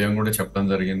ఉదయం కూడా చెప్పడం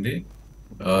జరిగింది,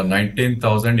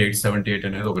 19,878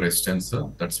 అనేది ఒక resistance,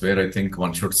 that's where I think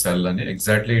one should cell అని.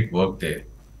 Exactly it work they.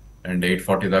 And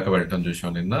 840 దాకా వెళ్ళటం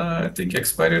చూసాం నిన్న. ఐ థింక్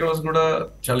ఎక్స్పైరీ రోజు కూడా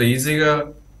చాలా ఈజీగా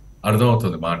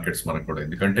అర్థమవుతుంది మార్కెట్స్ మనకు కూడా,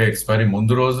 ఎందుకంటే ఎక్స్పైరీ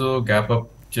ముందు రోజు గ్యాప్ అప్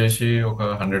చేసి ఒక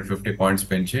 150 పాయింట్స్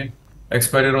పెంచి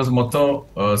ఎక్స్పైరీ రోజు మొత్తం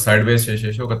సైడ్ వేస్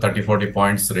చేసేసి ఒక 30-40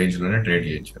 పాయింట్స్ రేంజ్ లోనే ట్రేడ్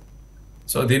చేయించారు.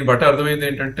 సో దీన్ని బట్టి అర్థమైంది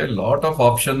ఏంటంటే లాట్ ఆఫ్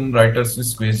ఆప్షన్ రైటర్స్ ని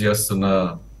స్క్వీజ్ చేస్తున్న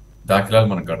దాఖలాలు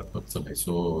మనకు కనపడుతున్నాయి.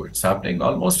 So it's happening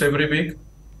almost every week.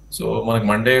 So మనకి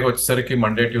మండే వచ్చేసరికి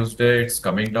Monday Tuesday it's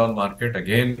coming down market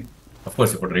again. Of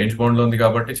course ఇప్పుడు రేంజ్ బౌండ్ లో ఉంది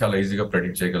కాబట్టి చాలా ఈజీగా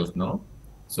ప్రెడిక్ట్ చేయగలుగుతున్నాం.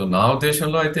 సో నా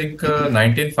ఉద్దేశంలో I think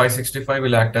 19,565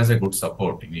 will act as a good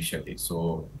support initially. So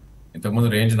ఇంతకుముందు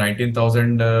రేంజ్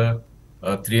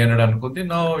 19,300 అనుకుంది.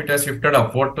 Now it has shifted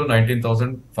upward to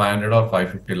 19,500 are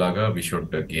 550 లాగా we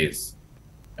should gauge.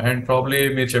 And probably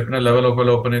మీరు చెప్పిన లెవెల్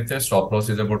ఒకవేళ ఓపెన్ అయితే stop loss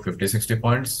is about 50-60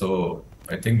 points. So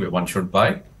I think one should buy.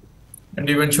 And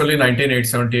eventually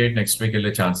 19,878 next week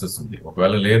వెళ్ళే chances ఉంది.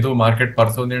 ఒకవేళ లేదు మార్కెట్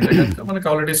పడుతుంది అంటే కనుక మనకి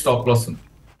ఆల్రెడీ స్టాప్ లాస్ ఉంది.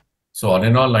 So all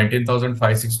in all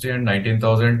 19,560 and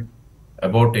 19,000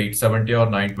 about 870 are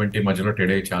 920 మధ్యలో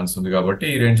ట్రేడ్ అయ్యే ఛాన్స్ ఉంది. కాబట్టి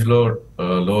ఈ రేంజ్ లో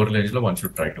లోవర్ రేంజ్ లో one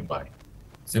should try to buy.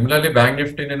 Similarly bank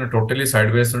Nifty నేను టోటలీ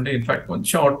సైడ్ వేస్ ఉండి ఇన్ఫాక్ట్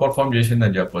కొంచెం అవుట్ పర్ఫార్మ్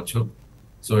చేసిందని చెప్పొచ్చు.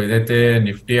 సో ఏదైతే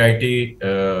నిఫ్టీ ఐటీ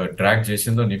ట్రాక్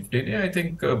చేసిందో నిఫ్టీని, I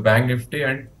think bank Nifty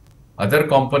and other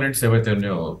components ఏవైతే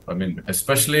ఉన్నాయో, I mean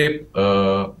especially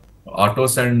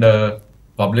autos and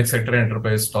public sector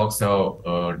enterprise stocks have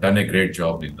done a great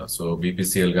job నిన్న. సో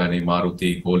బీపీసీఎల్ కానీ, Maruti,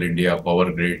 coal India,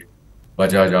 power grid,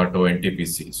 Bajaj auto,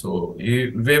 NTPC. So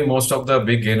ఇవే most of the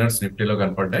big gainers నిఫ్టీలో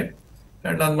కనపడ్డాయి.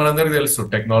 And మనందరికి తెలుసు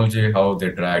technology how they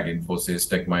drag, Infosys,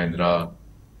 tech Mahindra,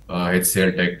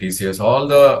 HCl tech, TCS, all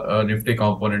the Nifty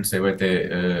components ఏవైతే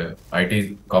IT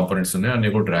components ఉన్నాయో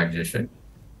అన్ని కూడా డ్రాగ్ చేశాయి.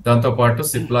 దాంతోపాటు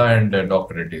సిప్లా అండ్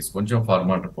డాక్టర్ రెడ్డిస్ కొంచెం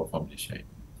ఫార్మా పర్ఫామ్ చేశాయి.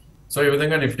 సో ఈ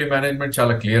విధంగా నిఫ్టీ మేనేజ్మెంట్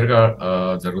చాలా క్లియర్ గా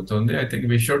జరుగుతుంది. I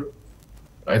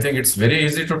think it's very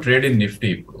easy to trade in Nifty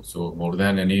ఇప్పుడు. So more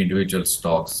than any individual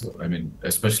stocks, I mean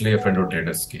especially F and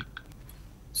traders కి.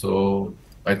 So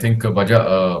I think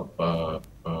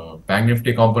bank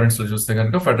Nifty components లో చూస్తే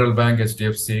కనుక ఫెడరల్ బ్యాంక్,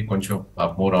 హెచ్డిఎఫ్సి కొంచెం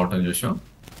more అవటం చూసాం.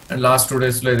 And last 2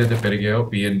 days లో ఏదైతే పెరిగాయో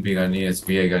పిఎన్బి కానీ,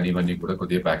 ఎస్బీఐ కానీ ఇవన్నీ కూడా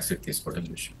కొద్దిగా బ్యాక్ సైడ్ తీసుకోవడం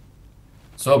చూసాం.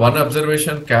 So one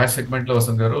observation cash segment లో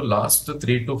వస్తుంది గారు, last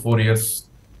 3 to 4 years,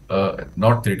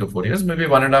 not 3 to 4 years, maybe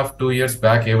 1.5-2 years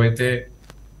back ఏవైతే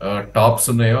టాప్స్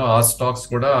ఉన్నాయో ఆ స్టాక్స్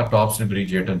కూడా ఆ టాప్స్ ని బ్రీచ్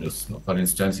చేయడం చూస్తున్నాం. ఫర్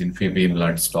ఇన్స్టెన్స్ ఇన్ఫీబీమ్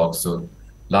లాంటి స్టాక్స్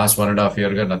లాస్ట్ 1.5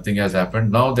 year గా nothing has happened,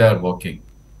 now they are working.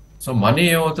 So money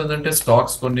ఏమవుతుందంటే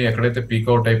స్టాక్స్ కొన్ని ఎక్కడైతే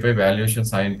పీక్అవుట్ అయిపోయి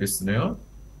వాల్యుయేషన్స్ అనిపిస్తున్నాయో,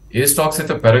 ఏ స్టాక్స్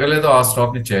అయితే పెరగలేదో ఆ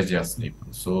స్టాక్ ని చేంజ్ చేస్తున్నాయి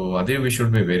ఇప్పుడు. సో అదే we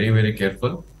should be very very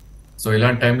careful. So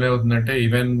ఇలాంటి టైంలో ఏమవుతుందంటే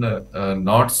even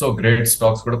not so great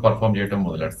stocks కూడా పర్ఫామ్ చేయడం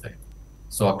మొదలెడతాయి.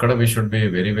 సో అక్కడ we should be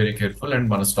very very careful. And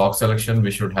మన stock selection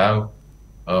we should have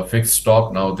fix stock.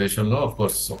 నా ఉద్దేశంలో ఆఫ్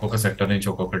కోర్స్ ఒక్కొక్క సెక్టర్ నుంచి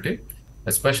ఒక్కొక్కటి,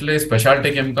 ఎస్పెషల్లీ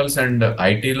స్పెషాలిటీ కెమికల్స్ అండ్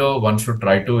ఐటీలో one should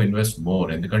try to invest more.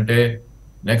 ఎందుకంటే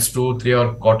నెక్స్ట్ 2-3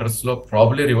 quarters లో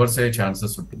ప్రాబ్లీ రివర్స్ అయ్యే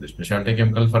ఛాన్సెస్ ఉంటుంది. Speciality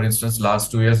chemical for instance last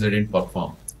 2 years they didn't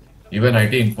perform. Even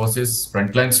IT, Infosys,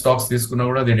 front line stocks తీసుకున్నా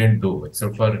కూడా they didn't do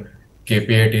except for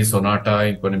KPIT, Sonata,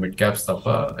 ఇంకొన్ని mid caps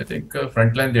తప్ప I think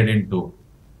front line they didn't do.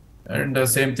 And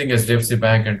same thing HDFC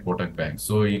bank and Kotak bank.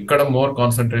 So ఇక్కడ more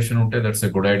concentration ఉంటే that's a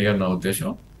good idea నా ఉద్దేశం.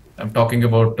 I'm talking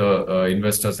about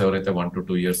investors ఎవరైతే 1 to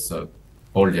 2 years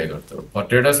hold చేయగలుగుతారు. For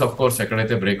traders of course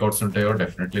ఎక్కడైతే breakouts ఉంటాయో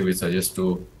definitely we suggest to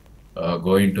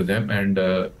go into them. And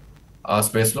ఆ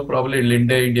space లో probably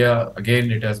Linde India again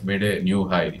it has made a new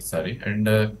high ఈసారి. And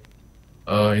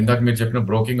ఇందాక మీరు చెప్పిన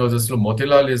బ్రోకింగ్ హౌసెస్ లో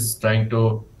Motilal is trying to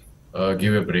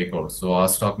give a breakout. So ఆ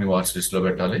స్టాక్ ని వాచ్ లిస్ట్ లో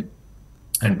పెట్టాలి.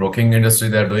 And broking industry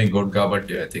they are doing good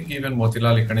కాబట్టి ఐ థింక్ ఈవెన్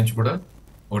మోతిలాల్ ఇక్కడ నుంచి కూడా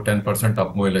ఒక 10%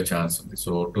 అప్ మూవ్ వెళ్ళే ఛాన్స్ ఉంది.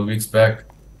 So 2 weeks back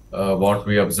what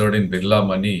we observed in Birla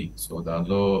money, so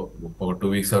దానిలో ఒక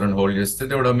 2 weeks ఎవరైనా హోల్డ్ చేస్తే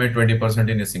they would have made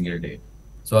 20% in a single day.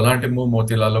 So అలాంటి మూవ్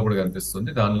మోతిలాల్లో కూడా కనిపిస్తుంది.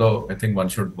 దానిలో I think one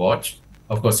should watch.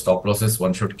 Of course stop losses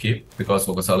one should keep, because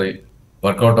ఒకసారి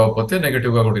work out అవ్వకపోతే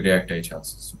నెగటివ్ గా కూడా రియాక్ట్ అయ్యే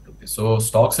ఛాన్సెస్ ఉంటుంది. So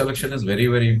stock selection is very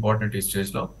very important ఈ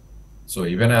స్టేజ్ లో. So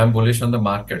even I'm bullish on the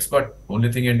markets, but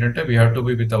only thing ఏంటంటే we have to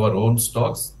be with our own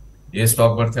stocks. A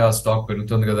stock పడితే ఆ stock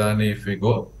పెరుగుతుంది కదా అని if we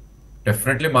go,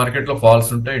 definitely market లో falls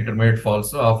ఉంటాయి, ఇంటర్మీడియట్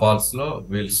ఫాల్స్. ఆ ఫాల్స్ లో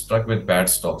will struck with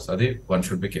bad stocks. అది one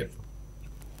should be careful.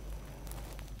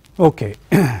 Okay,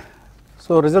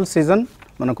 so result season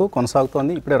మనకు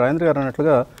కొనసాగుతోంది. ఇప్పుడే రాజేంద్ర గారు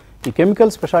అన్నట్లుగా ఈ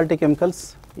కెమికల్స్, స్పెషాలిటీ కెమికల్స్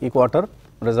ఈ క్వార్టర్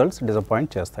రిజల్ట్స్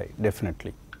డిసప్పాయింట్ చేస్తాయి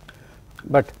డెఫినెట్లీ.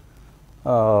 బట్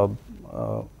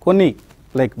కొన్ని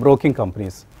లైక్ బ్రోకింగ్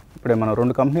కంపెనీస్, ఇప్పుడే మన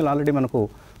 2 కంపెనీలు ఆల్రెడీ మనకు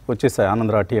వచ్చేసాయి,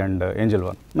 Anand Rathee and Angel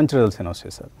one, మంచి రిజల్ట్స్ అనౌన్స్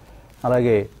చేశారు.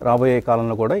 అలాగే రాబోయే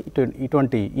కాలంలో కూడా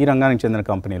ఇటువంటి ఈ రంగానికి చెందిన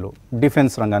కంపెనీలు,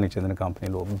 డిఫెన్స్ రంగానికి చెందిన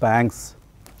కంపెనీలు, banks,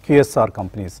 QSR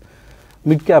companies,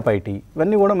 mid cap IT,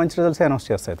 ఇవన్నీ కూడా మంచి రిజల్ట్స్ అనౌన్స్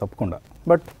చేస్తాయి తప్పకుండా.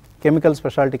 But chemicals,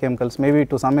 speciality chemicals maybe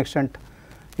to some extent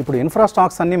ఇప్పుడు ఇన్ఫ్రా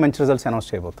స్టాక్స్ అన్నీ మంచి రిజల్ట్స్ అనౌన్స్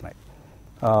చేయబోతున్నాయి.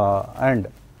 అండ్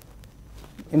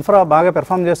ఇన్ఫ్రా బాగా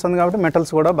పెర్ఫామ్ చేస్తుంది కాబట్టి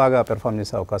మెటల్స్ కూడా బాగా పెర్ఫామ్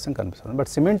చేసే అవకాశం కనిపిస్తుంది. బట్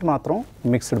సిమెంట్ మాత్రం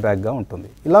మిక్స్డ్ బ్యాగ్గా ఉంటుంది.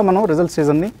 ఇలా మనం రిజల్ట్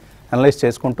సీజన్ని అనలైజ్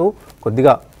చేసుకుంటూ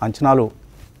కొద్దిగా అంచనాలు,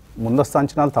 ముందస్తు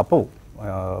అంచనాలు తప్పవు,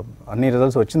 అన్ని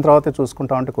రిజల్ట్స్ వచ్చిన తర్వాతే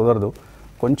చూసుకుంటామంటే కుదరదు.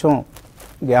 కొంచెం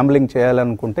గ్యాంబ్లింగ్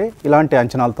చేయాలనుకుంటే ఇలాంటి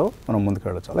అంచనాలతో మనం ముందుకు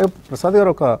వెళ్ళచ్చు. అలాగే ప్రసాద్ గారు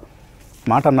ఒక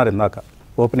మాట అన్నారు ఇందాక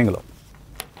ఓపెనింగ్లో,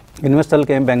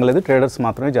 ఇన్వెస్టర్లకి ఏం బెంగలేదు, ట్రేడర్స్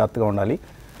మాత్రమే జాగ్రత్తగా ఉండాలి,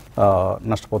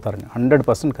 నష్టపోతారని.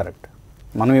 100% కరెక్ట్.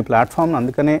 మనం ఈ ప్లాట్ఫామ్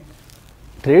అందుకనే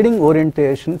ట్రేడింగ్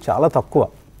ఓరియంటేషన్ చాలా తక్కువ.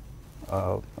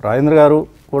 రాజేంద్ర గారు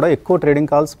కూడా ఎక్కువ ట్రేడింగ్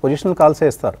కాల్స్, పొజిషనల్ కాల్సే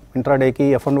ఇస్తారు ఇంట్రాడేకి,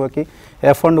 ఎఫ్&ఓకి.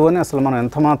 ఎఫ్&ఓని అసలు మనం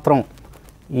ఎంత మాత్రం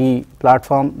ఈ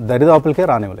ప్లాట్ఫామ్ దరిదాపులకే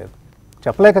రానివ్వలేదు.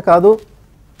 చెప్పలేక కాదు,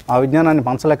 ఆ విజ్ఞానాన్ని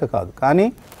పంచలేక కాదు, కానీ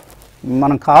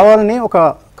మనం కావాలని ఒక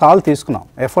కాల్ తీసుకున్నాం,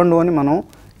 ఎఫ్&ఓని మనం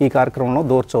ఈ కార్యక్రమంలో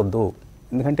దూర్చవద్దు,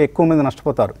 ఎందుకంటే ఎక్కువ మంది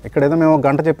నష్టపోతారు. ఇక్కడేదో మేము ఒక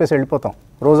గంట చెప్పేసి వెళ్ళిపోతాం,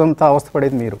 రోజంతా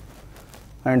అవస్థపడేది మీరు.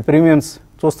 అండ్ ప్రీమియమ్స్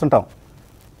చూస్తుంటాం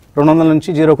 200 నుంచి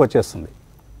జీరోకి వచ్చేస్తుంది,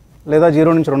 లేదా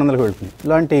 0 నుంచి 200కి వెళ్తుంది.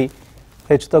 ఇలాంటి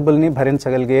హెచ్చుతగ్గుల్ని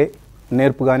భరించగలిగే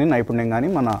నేర్పు కానీ నైపుణ్యం కానీ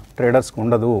మన ట్రేడర్స్కి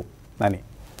ఉండదు అని.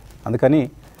 అందుకని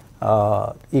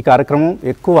ఈ కార్యక్రమం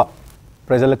ఎక్కువ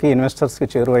ప్రజలకి, ఇన్వెస్టర్స్కి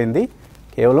చేరువైంది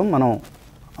కేవలం మనం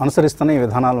అనుసరిస్తున్న ఈ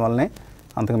విధానాల వల్లనే.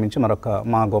 అంతకుమించి మరొక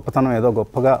మా గొప్పతనం ఏదో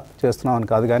గొప్పగా చేస్తున్నామని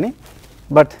కాదు, కానీ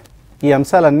బట్ ఈ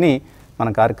అంశాలన్నీ మన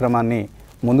కార్యక్రమాన్ని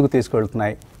ముందుకు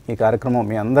తీసుకువెళ్తున్నాయి. ఈ కార్యక్రమం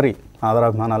మీ అందరి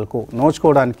ఆదరాభిమానాలకు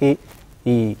నోచుకోవడానికి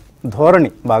ఈ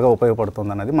ధోరణి బాగా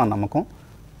ఉపయోగపడుతుందన్నది మా నమ్మకం.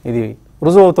 ఇది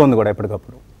రుజువు అవుతోంది కూడా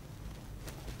ఎప్పటికప్పుడు.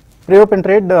 ప్రీ ఓపెన్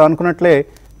ట్రేడ్ అనుకున్నట్లే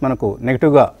మనకు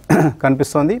నెగిటివ్గా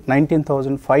కనిపిస్తోంది.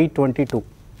 19,522,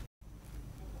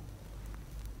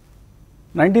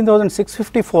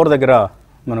 19,654 దగ్గర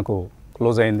మనకు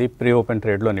క్లోజ్ అయింది ప్రీ ఓపెన్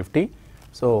ట్రేడ్లో నిఫ్టీ.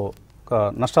 సో ఒక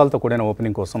నష్టాలతో కూడిన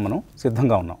ఓపెనింగ్ కోసం మనం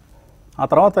సిద్ధంగా ఉన్నాం. ఆ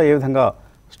తర్వాత ఏ విధంగా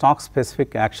స్టాక్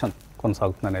స్పెసిఫిక్ యాక్షన్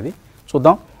కొనసాగుతుంది అనేది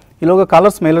చూద్దాం. ఈలోగా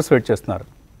కాలర్స్, మెయిలర్స్ వెయిట్ చేస్తున్నారు.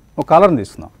 ఒక కాలర్ని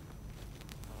తీసుకుందాం.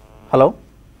 హలో.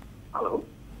 హలో,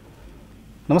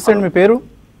 నమస్తే అండి, మీ పేరు?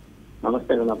 నమస్తే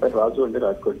అండి, నా పేరు రాజు అండి,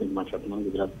 రాజ్కోట్ నుంచి మాట్లాడుతున్నాను,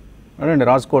 గుజరాత్. అదండి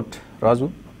రాజ్కోట్ రాజు.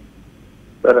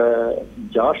 Sir,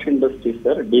 Josh industries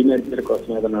sir demerger కోసం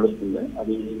ఏదో నడుస్తుంది,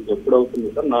 అది ఎప్పుడు అవుతుంది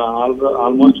సార్? నా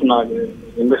ఆల్మోస్ట్ నా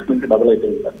ఇన్వెస్ట్మెంట్ డబుల్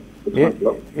అయిపోయింది సార్.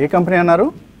 ఏ కంపెనీ అన్నారు?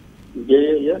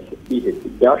 JASPH,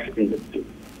 Josh industry.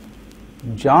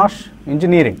 Josh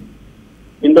engineering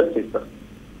industries sir.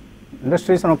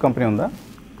 Industries అని ఒక కంపెనీ ఉందా?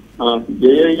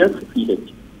 JASPH.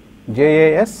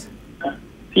 JASCH.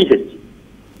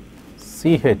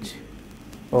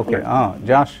 Okay,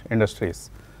 Josh industries.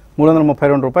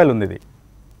 332 రూపాయలు ఉంది ఇది.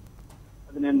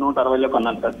 అది నేను 160లో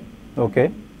కొన్నాను సార్. ఓకే,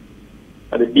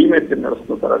 అది డీమెర్జర్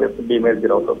నడుస్తుంది సార్, అది ఎప్పుడు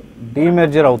డీమెర్జర్ అవుతుంది?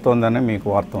 డీమెర్జర్ అవుతోందని మీకు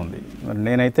వార్త ఉంది. మరి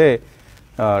నేనైతే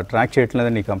ట్రాక్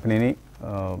చేయట్లేదండి ఈ కంపెనీని.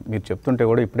 మీరు చెప్తుంటే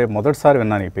కూడా ఇప్పుడే మొదటిసారి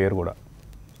విన్నాను ఈ పేరు కూడా.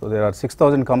 So there are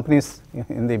 6,000 companies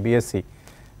in the BSE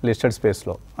listed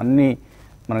స్పేస్లో. అన్నీ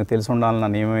మనకు తెలిసి ఉండాలన్న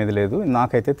నియమం ఏది లేదు,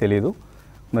 నాకైతే తెలియదు.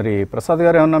 మరి ప్రసాద్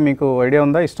గారు ఏమన్నా మీకు ఐడియా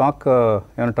ఉందా? ఈ స్టాక్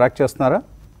ఏమైనా ట్రాక్ చేస్తున్నారా?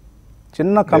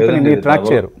 చిన్న కంపెనీ, మీరు ట్రాక్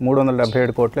చేయరు.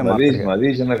 377 కోట్లే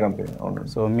చిన్న కంపెనీ.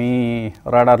 సో మీ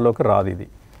రాడార్లోకి రాదు ఇది.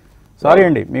 సారీ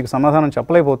అండి, మీకు సమాధానం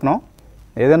చెప్పలేకపోతున్నాం.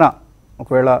 ఏదైనా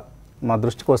ఒకవేళ మా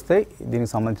దృష్టికి వస్తే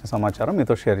దీనికి సంబంధించిన సమాచారం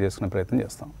మీతో షేర్ చేసుకునే ప్రయత్నం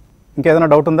చేస్తాం. ఇంకేదైనా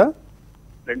డౌట్ ఉందా?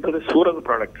 రెండోది సూరత్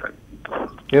ప్రోడక్ట్స్ అండి.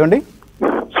 ఏమండి?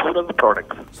 సూరత్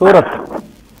ప్రోడక్ట్స్. సూరత్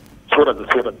సూరత్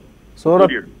సూరత్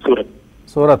సూరత్ సూరత్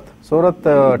సూరత్ సూరత్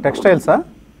టెక్స్టైల్సా?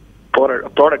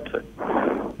 ప్రోడక్ట్స్.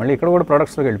 మళ్ళీ ఇక్కడ కూడా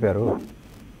ప్రొడక్ట్స్లోకి వెళ్ళిపోయారు.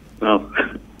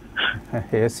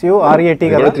 SURAT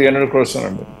కదా? 300 crores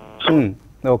అండి.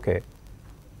 Okay,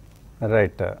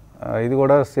 right. ఇది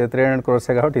కూడా 300 crores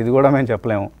కాబట్టి ఇది కూడా మేము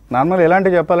చెప్పలేము. నార్మల్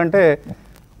ఎలాంటివి చెప్పాలంటే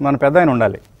మన పెద్ద ఆయన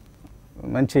ఉండాలి,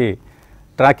 మంచి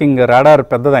ట్రాకింగ్ రాడార్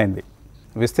పెద్దదైంది,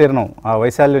 విస్తీర్ణం, ఆ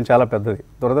వైశాల్యం చాలా పెద్దది.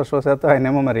 దురదృష్టవశాత్తు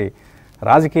ఆయనేమో మరి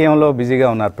రాజకీయంలో బిజీగా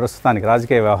ఉన్నారు ప్రస్తుతానికి,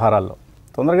 రాజకీయ వ్యవహారాల్లో.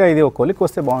 తొందరగా ఇది ఒక కొలిక్కి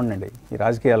వస్తే బాగుండండి ఈ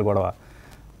రాజకీయాలు గొడవ.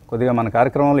 కొద్దిగా మన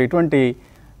కార్యక్రమంలో ఇటువంటి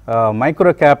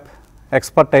మైక్రో క్యాప్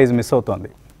ఎక్స్పర్టైజ్ మిస్ అవుతోంది.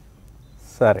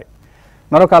 సరే,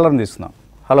 మరో కాలర్ని తీసుకుందాం.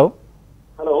 హలో.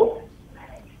 హలో,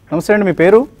 నమస్తే అండి, మీ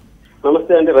పేరు?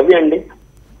 నమస్తే అండి, రవి అండి.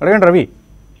 అడగండి రవి.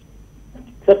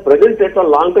 సార్, ప్రెజెంట్ రేట్ లో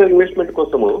లాంగ్ టర్మ్ ఇన్వెస్ట్మెంట్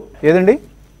కోసము. ఏదండి?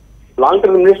 లాంగ్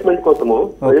టర్మ్ ఇన్వెస్ట్మెంట్ కోసము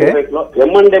ప్రెజెంట్ రేట్ లో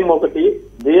M&M ఒకటి,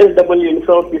 JSW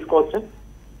ఇన్ఫ్రా తీసుకోవచ్చా?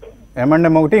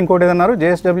 M&M ఒకటి, ఇంకోటి ఏదన్నారు?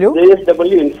 JSW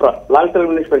infra long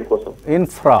term investment కోసం.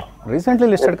 Infra recently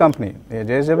listed company.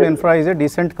 JSW infra is a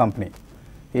decent company,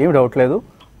 ఏమి డౌట్ లేదు.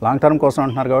 లాంగ్ టర్మ్ కోసం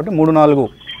అంటున్నారు కాబట్టి 3-4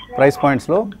 ప్రైస్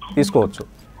పాయింట్స్లో తీసుకోవచ్చు.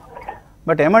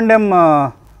 But M&M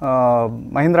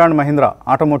Mahindra and Mahindra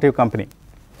automotive company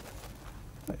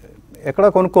ఎక్కడ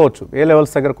కొనుక్కోవచ్చు, ఏ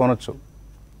లెవెల్స్ దగ్గర కొనవచ్చు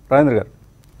రాజేంద్ర గారు?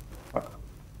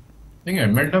 I think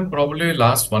M&M probably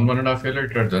last 1.5 year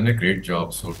it had done a great job.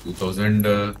 So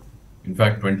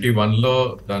 2021లో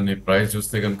దాన్ని ప్రైస్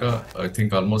చూస్తే కనుక I think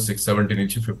almost 670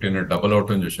 నుంచి 1,500 డబల్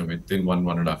అవుట్ అని చూసాం విత్ ఇన్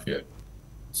 1.5 year.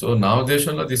 సో నా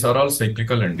ఉద్దేశంలో దీస్ ఆర్ ఆల్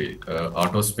సైక్లికల్ అండి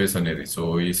ఆటో స్పేస్ అనేది. సో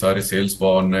ఈసారి సేల్స్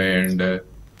బాగున్నాయి అండ్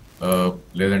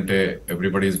లేదంటే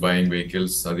ఎవ్రీబడి ఈస్ బయింగ్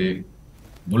వెహికల్స్, అది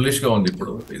బుల్లిష్ గా ఉంది.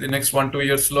 ఇప్పుడు ఇది నెక్స్ట్ 1-2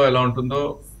 years లో ఎలా ఉంటుందో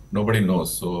నోబడి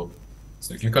నోస్. సో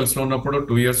సైక్లికల్స్ లో ఉన్నప్పుడు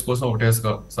 2 years కోసం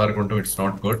ఒకటేసారి కొంటాం, it's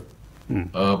not good.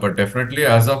 But definitely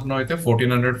as of no అయితే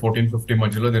 1400-1450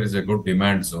 మధ్యలో there is a good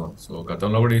demand zone. So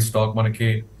గతంలో కూడా ఈ స్టాక్ మనకి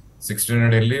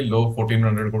 1600 వెళ్ళి లో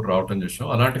 1400 కూడా రావటం చూసాం.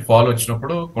 అలాంటి ఫాల్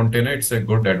వచ్చినప్పుడు కొంటేనే ఇట్స్ ఎ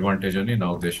గుడ్ అడ్వాంటేజ్ అని నా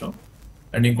ఉద్దేశం.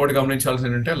 అండ్ ఇంకోటి గమనించాల్సింది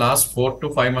ఏంటంటే లాస్ట్ 4 to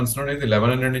 5 months లోనే ఇది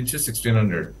 1100 నుంచి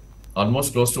 1600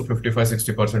 ఆల్మోస్ట్ క్లోజ్ టు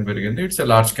 55-60% పెరిగింది. It's a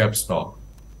large cap stock.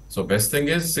 So best thing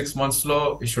is 6 months లో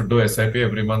ఈ should do SIP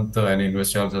every month ఆయన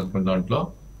ఇన్వెస్ట్ చేయాల్సి అనుకున్న దాంట్లో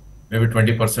మేబీ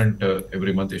 20%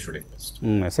 ఎవ్రీ మంత్ ఈ షుడ్ ఇన్వెస్ట్.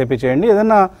 ఎస్ఐపి చేయండి.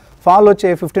 ఏదైనా ఫాల్ వచ్చే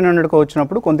 1500కి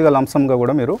వచ్చినప్పుడు కొద్దిగా లంసంగా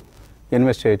కూడా మీరు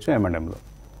ఇన్వెస్ట్ చేయొచ్చు M&Mలో.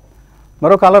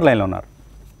 మరో కాలర్ లైన్లో ఉన్నారు.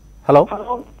 Hello,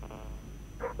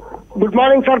 good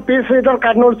morning sir. P Sridhar,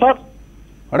 Kurnool sir.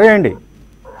 అడగండి.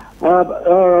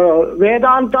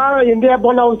 వేదాంత, India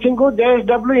bone housing,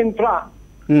 JSW infra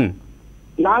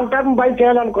long term by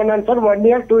చేయాలనుకున్నాను సార్. 1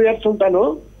 year 2 years ఉంటాను.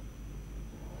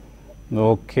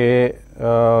 ఓకే,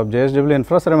 JSW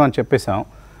ఇన్ఫ్రా సరే మనం చెప్పేసాం.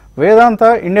 వేదాంత,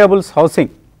 ఇండియా బుల్స్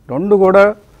హౌసింగ్ రెండు కూడా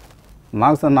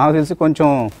నాకు తెలిసి కొంచెం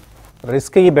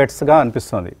రిస్కీ బెట్స్గా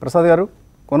అనిపిస్తుంది. ప్రసాద్ గారు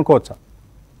కొనుక్కోవచ్చా?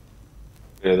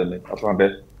 లేదండి, అట్లా అంటే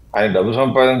ఆయన డబ్బు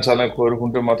సంపాదించాలని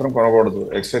కోరుకుంటే మాత్రం కొనకూడదు.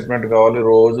 ఎక్సైట్మెంట్ కావాలి,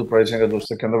 రోజు ప్రైసింగ్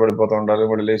చూస్తే కింద పడిపోతూ ఉండాలి,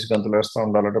 మళ్ళీ లేచి గంతులు వేస్తూ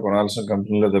ఉండాలంటే కొనాల్సిన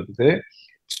కంపెనీలో తప్పితే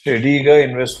స్టడీగా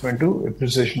ఇన్వెస్ట్మెంట్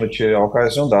ఎప్రిసియేషన్ వచ్చే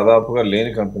అవకాశం దాదాపుగా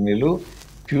లేని కంపెనీలు.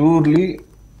 ప్యూర్లీ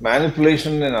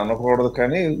మ్యానిపులేషన్ నేను అనకూడదు,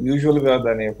 కానీ యూజువల్గా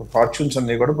దాని యొక్క ఫార్చ్యూన్స్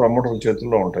అన్ని కూడా ప్రమోటర్ల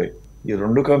చేతుల్లో ఉంటాయి. ఈ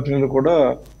రెండు కంపెనీలు కూడా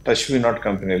టచ్ వి నాట్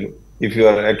కంపెనీలు. If you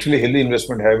are actually healthy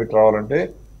investment habit రావాలంటే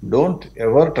డోంట్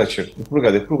ఎవర్ టచ్ ఇట్. ఇప్పుడు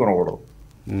కాదు, ఎప్పుడు కొనకూడదు.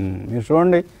 మీరు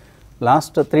చూడండి,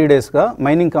 లాస్ట్ 3 daysగా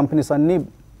మైనింగ్ కంపెనీస్ అన్నీ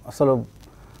అసలు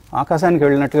ఆకాశానికి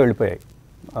వెళ్ళినట్టుగా వెళ్ళిపోయాయి.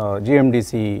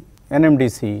 GMDC,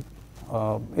 NMDC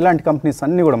ఇలాంటి కంపెనీస్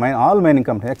అన్నీ కూడా ఆల్ మైనింగ్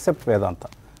కంపెనీస్ ఎక్సెప్ట్ వేదాంత.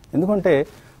 ఎందుకంటే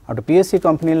అటు PSC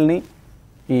కంపెనీలని,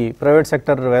 ఈ ప్రైవేట్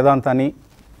సెక్టర్ వేదాంతాన్ని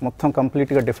మొత్తం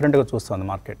కంప్లీట్గా డిఫరెంట్గా చూస్తుంది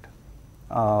మార్కెట్.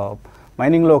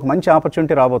 మైనింగ్లో ఒక మంచి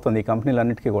ఆపర్చునిటీ రాబోతుంది ఈ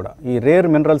కంపెనీలన్నిటికీ కూడా. ఈ రేర్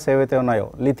మినరల్స్ ఏవైతే ఉన్నాయో,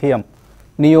 లిథియం,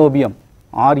 నియోబియం,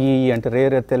 REE అంటే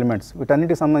రేర్ ఎర్త్ ఎలిమెంట్స్,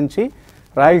 వీటన్నిటికి సంబంధించి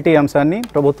రాయల్టీ అంశాన్ని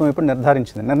ప్రభుత్వం ఇప్పుడు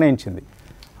నిర్ణయించింది.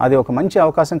 అది ఒక మంచి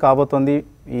అవకాశం కాబోతోంది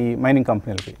ఈ మైనింగ్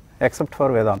కంపెనీలకి, except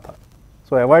for Vedanta.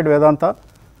 So avoid Vedanta,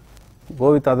 go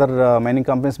with other mining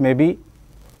companies maybe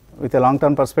with a long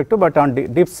term perspective, but on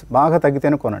dips బాగా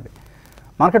తగ్గితేనే కొనండి.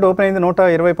 మార్కెట్ ఓపెన్ అయింది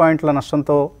 120 పాయింట్ల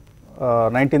నష్టంతో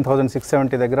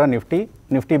 19,670 దగ్గర.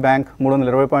 నిఫ్టీ బ్యాంక్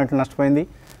 320 పాయింట్లు నష్టపోయింది,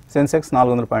 సెన్సెక్స్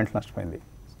 400 పాయింట్లు నష్టపోయింది.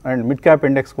 అండ్ మిడ్ క్యాప్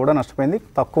ఇండెక్స్ కూడా నష్టపోయింది,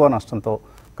 తక్కువ నష్టంతో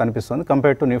కనిపిస్తుంది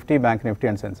compare to Nifty, bank Nifty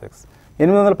and Sensex.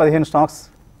 815 stocks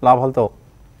లాభాలతో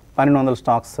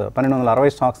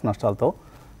 1260 స్టాక్స్ నష్టాలతో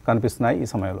కనిపిస్తున్నాయి ఈ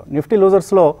సమయంలో. Nifty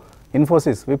లూజర్స్లో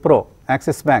Infosys, Wipro,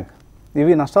 axis bank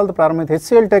ఇవి నష్టాలతో ప్రారంభమైంది.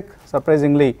 HCL టెక్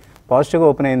సర్ప్రైజింగ్లీ పాజిటివ్గా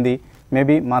ఓపెన్ అయింది.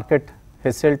 Maybe market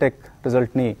HCL tech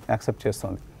రిజల్ట్ని accept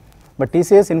చేస్తుంది. బట్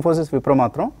TCS, ఇన్ఫోసిస్, విప్రో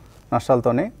మాత్రం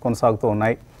నష్టాలతోనే కొనసాగుతూ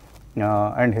ఉన్నాయి.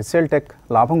 అండ్ HCL టెక్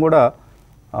లాభం కూడా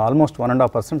ఆల్మోస్ట్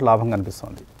 1.5% లాభం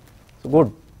కనిపిస్తుంది. సో గుడ్,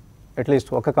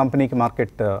 అట్లీస్ట్ ఒక కంపెనీకి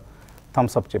మార్కెట్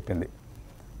థమ్స్ అప్ చెప్పింది.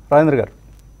 రాజేంద్ర గారు,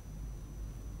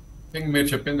 థింక్ మీరు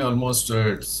చెప్పింది almost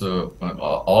it's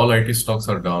all IT stocks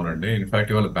are down అండి. ఇన్ఫాక్ట్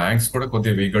ఇవాళ బ్యాంక్స్ కూడా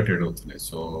కొద్దిగా వీక్గా ట్రేడ్ అవుతున్నాయి.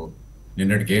 సో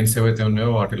నిన్నటి గెయిన్స్ ఏవైతే ఉన్నాయో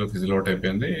వాటిలో ఫిజిల్ అవుట్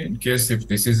అయిపోయింది. In case if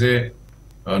this is a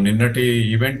నిన్నటి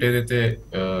ఈవెంట్ ఏదైతే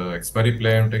ఎక్స్పైరీ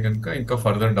ప్లే ఉంటే కనుక ఇంకా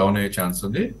ఫర్దర్ డౌన్ అయ్యే ఛాన్స్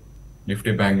ఉంది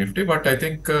Nifty, bank Nifty. But I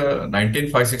think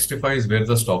 19,565 is where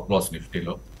the stop loss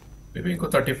నిఫ్టీలో. మేబీ ఇంకో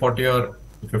 30-40 or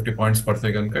 50 పాయింట్స్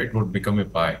పడితే కనుక it would become a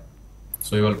by.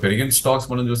 So ఇవాళ పెరిగిన స్టాక్స్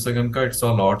మనం చూస్తే కనుక it's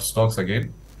all lot stocks again.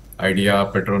 Idea,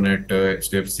 Petronet,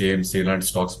 HDFC, AMC ఇలాంటి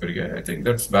స్టాక్స్ పెరిగాయి. I think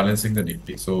that's balancing the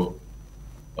Nifty. So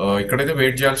ఇక్కడైతే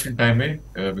వెయిట్ చేయాల్సిన టైమే,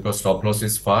 because stop loss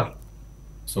is far.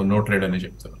 So no trade అని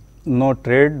చెప్తాను. నో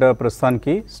ట్రేడ్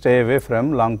ప్రస్తుతానికి, stay away from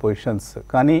long positions.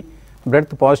 కానీ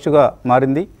breadth పాజిటివ్గా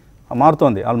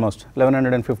మారుతోంది ఆల్మోస్ట్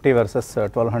 1150 వర్సెస్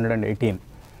 1218.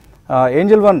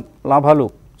 ఏంజల్ వన్ లాభాలు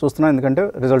చూస్తున్నాం, ఎందుకంటే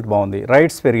రిజల్ట్ బాగుంది.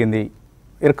 రైట్స్ పెరిగింది,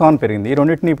 ఇర్కాన్ పెరిగింది. ఈ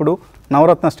రెండింటిని ఇప్పుడు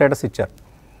నవరత్న స్టేటస్ ఇచ్చారు.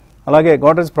 అలాగే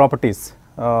Godrej properties,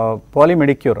 poly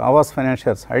Medicure, Awas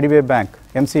financiers, IDBI bank,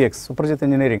 MCX, Suprajit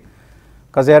engineering,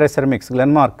 కజారే ceramics,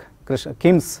 Glenmark,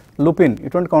 KIMS, Lupin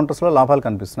ఇటువంటి కౌంటర్స్లో లాభాలు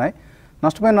కనిపిస్తున్నాయి.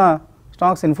 నష్టపోయిన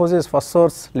stocks Infosys, first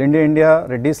source, Linde India,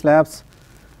 Reddy's labs.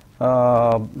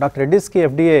 Doctor రెడ్డీస్కి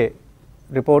FDA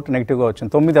report నెగిటివ్గా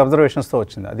వచ్చింది, 9 అబ్జర్వేషన్స్తో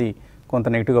వచ్చింది, అది కొంత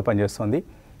నెగిటివ్గా పనిచేస్తుంది.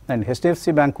 అండ్ HDFC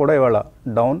బ్యాంక్ కూడా ఇవాళ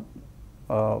down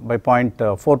by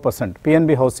 0.4%.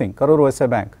 PNB housing, Karur Vysya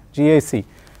bank, GIC,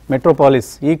 metropolis,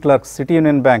 ఈ clerks, city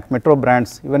union bank, metro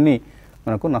brands ఇవన్నీ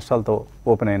మనకు నష్టాలతో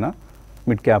ఓపెన్ అయిన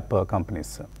మిడ్ క్యాప్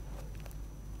కంపెనీస్.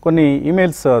 కొన్ని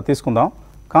ఈమెయిల్స్ తీసుకుందాం.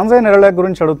 కన్జైన్ నెరలాక్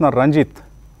గురించి అడుగుతున్నారు రంజిత్,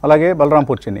 అలాగే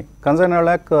బలరాంపూర్ చిన్ని. కన్జైన్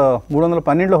నెరలాక్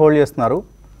 312లో హోల్డ్ చేస్తున్నారు,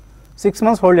 6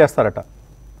 months హోల్డ్ చేస్తారట.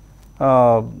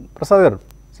 ప్రసాద్ గారు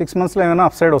 6 monthsలో ఏమైనా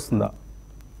అప్సైడ్ వస్తుందా?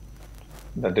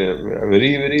 That very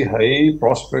very high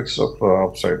prospects of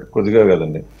upside, కొద్దిగా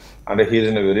కదండి. అంటే he's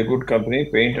in very good company.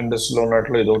 Paint ఇండస్ట్రీలో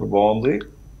ఉన్నట్లు ఇది ఒకటి బాగుంది.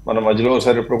 మన మధ్యలో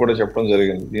ఒకసారి ఇప్పుడు కూడా చెప్పడం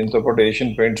జరిగింది. దీంతో పాటు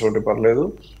ఏషియన్ పెయింట్స్ ఒకటి పర్లేదు,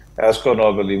 యాస్కో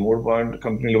నోబెల్, ఈ 3 పాయింట్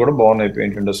కంపెనీలు కూడా బాగున్నాయి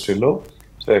పెయింట్ ఇండస్ట్రీలో.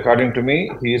 So according to me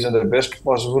he's in the best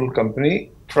possible company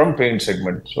from paint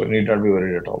segment. So need not be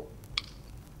worried at all.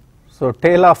 So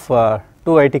tale of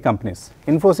 2 IT companies.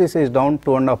 Infosys is down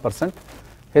 2.5%.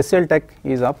 HCL Tech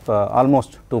is up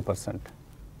almost 2%.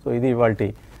 So ఇది ఇవాళ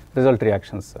result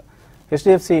reactions.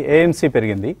 HDFC AMC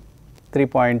పెరిగింది,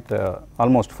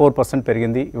 almost 4%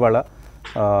 పెరిగింది ఇవాళ.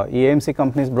 ఈ AMC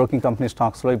companies, broking company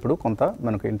స్టాక్స్లో ఇప్పుడు కొంత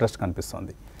మనకు ఇంట్రెస్ట్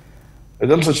కనిపిస్తుంది.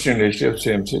 రిజల్ట్స్ వచ్చినాయండి HDFC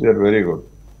AMC, they are very good,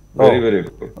 very very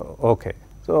good. Okay,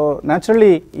 so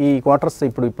naturally ఈ క్వార్టర్స్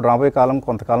ఇప్పుడు రాబోయే కాలం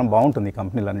కొంతకాలం బాగుంటుంది ఈ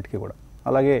కంపెనీలన్నిటికీ కూడా.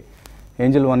 అలాగే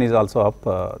Angel one is also up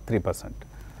 3%.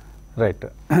 Right,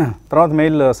 తర్వాత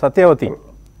mail Satyavathi,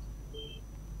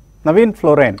 Naveen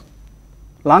fluorine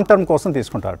long term కోసం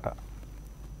తీసుకుంటారట,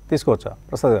 తీసుకోవచ్చా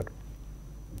ప్రసాద్ గారు?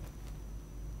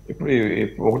 ఇప్పుడు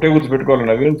ఒకటే గుర్తుపెట్టుకోవాలి,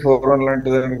 నవీన్ ఫ్లోరైన్ లాంటి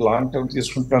దానికి లాంగ్ టర్మ్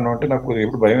తీసుకుంటాను అంటే నాకు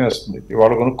ఇప్పుడు భయం వేస్తుంది.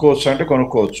 వాళ్ళు కొనుక్కోవచ్చు అంటే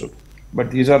కొనుక్కోవచ్చు, but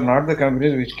these are not the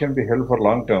companies which can be help for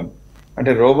long term.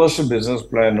 అంటే robust business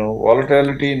plan,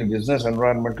 volatility in business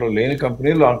ఎన్వైరన్మెంట్లో లేని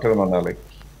కంపెనీ లాంగ్ టర్మ్ అనాలి.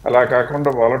 అలా కాకుండా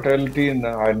వాలటాలిటీ ఇన్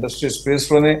ఆ ఇండస్ట్రీ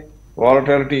స్పేస్లోనే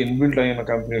వాలటాలిటీ ఇన్బిల్ట్ అయిన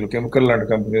కంపెనీలు, కెమికల్ లాంటి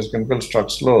కంపెనీస్, కెమికల్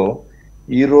స్టాక్స్లో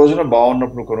ఈ రోజున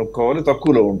బాగున్నప్పుడు కొనుక్కోవాలి,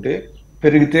 తక్కువలో ఉంటే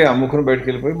పెరిగితే అమ్ముకుని బయటకు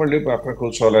వెళ్ళిపోయి మళ్ళీ పక్కన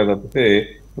కూర్చోవాలి తప్పితే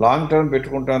లాంగ్ టర్మ్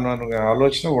పెట్టుకుంటాను అనే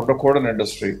ఆలోచన ఉండకూడని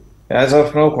ఇండస్ట్రీ. యాజ్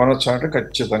ఆఫ్ నౌ కొనొచ్చు అంటే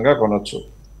ఖచ్చితంగా కొనొచ్చు.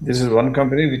 This is one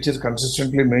company which is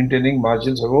consistently maintaining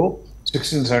margins above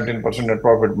 16-17% net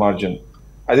profit margin.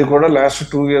 అది కూడా లాస్ట్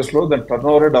 2 yearsలో దాని టర్న్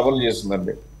ఓవరే డబుల్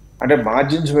చేసిందండి. అంటే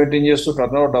మార్జిన్స్ మెయింటైన్ చేస్తూ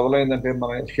టర్న్ ఓవర్ డబుల్ అయిందంటే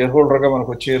మన షేర్ హోల్డర్గా మనకు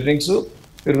వచ్చే ఎర్నింగ్స్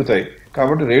పెరుగుతాయి.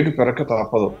 కాబట్టి రేటు పెరగక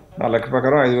తప్పదు. నా లెక్క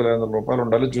ప్రకారం 5,500 రూపాయలు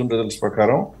ఉండాలి జూన్ రిజల్ట్స్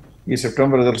ప్రకారం. ఈ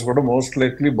సెప్టెంబర్ రిజల్ట్స్ కూడా మోస్ట్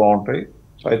లైక్లీ బాగుంటాయి.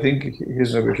 So I think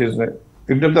he's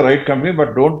picked up the right company,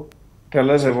 but don't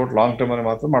tell us about long term అని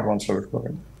మాత్రం మాట మనసులో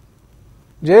పెట్టుకోకండి.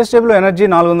 JSW ఎనర్జీ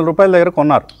 400 రూపాయల దగ్గర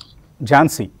కొన్నారు,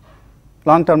 ఝాన్సీ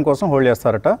లాంగ్ టర్మ్ కోసం హోల్డ్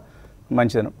చేస్తారట.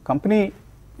 మంచిది, company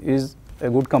is a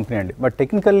good company అండి, బట్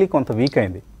టెక్నికల్లీ కొంత వీక్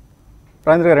అయింది.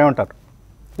 రాజేంద్ర గారు ఏమంటారు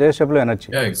JSW ఎనర్జీ?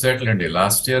 ఎగ్జాక్ట్లీ అండి.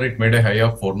 Last year it made A high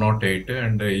of 408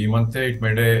 and ఈ month it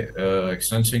made A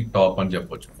extension top అని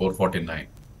చెప్పొచ్చు 449.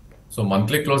 So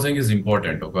monthly closing is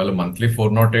important. ఒకవేళ మంత్లీ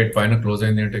 408 పైన క్లోజ్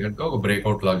అయింది అంటే కనుక ఒక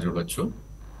బ్రేక్అవుట్ లాగా చూడొచ్చు.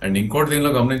 అండ్ ఇంకోటి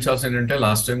దీనిలో గమనించాల్సింది ఏంటంటే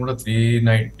లాస్ట్ టైం కూడా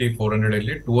 390, 400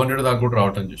 వెళ్ళి 200 దాకా కూడా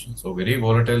రావటం చూసాం. So very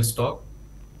volatile stock.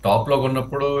 Top లో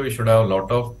ఉన్నప్పుడు you should have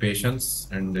lot of patience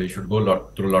and you should go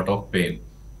through lot of pain.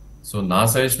 So నా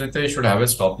సజెషన్ అయితే you should have a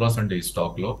stop loss అంటే ఈ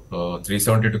స్టాక్ లో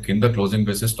 372 కింద క్లోజింగ్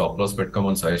బేసిస్ స్టాప్ లాస్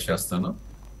పెట్టుకోమని suggest చేస్తాను.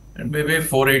 And maybe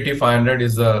 480, 500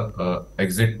 is the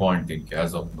exit point దీనికి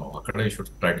as of no. అక్కడ you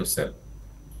should try to cell.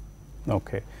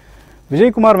 Okay,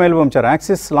 Vijay Kumar mail పంచారు.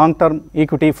 Axis long term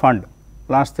equity fund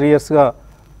last 3 yearsగా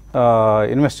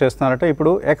invest చేస్తున్నారట.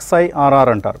 ఇప్పుడు XIRR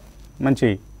అంటారు, మంచి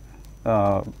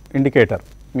ఇండికేటర్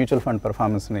మ్యూచువల్ ఫండ్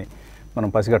పెర్ఫార్మెన్స్ని మనం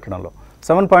పసిగట్టడంలో.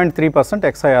 7.3%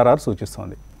 XIRR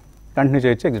సూచిస్తుంది. కంటిన్యూ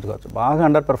చేయొచ్చు, ఎగ్జిట్ కావచ్చు. బాగా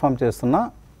అండర్ పెర్ఫామ్ చేస్తున్న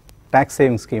ట్యాక్స్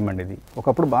సేవింగ్ స్కీమ్ అండి ఇది.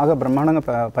 ఒకప్పుడు బాగా బ్రహ్మాండంగా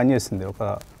పనిచేసింది ఒక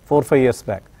 4-5 years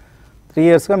బ్యాక్. 3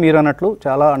 yearsగా మీరు అన్నట్లు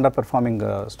చాలా అండర్ పెర్ఫార్మింగ్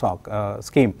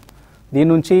స్కీమ్. దీని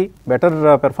నుంచి బెటర్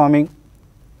పెర్ఫార్మింగ్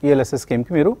ELSS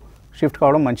స్కీమ్కి మీరు షిఫ్ట్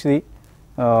కావడం మంచిది.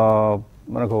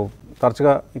 మనకు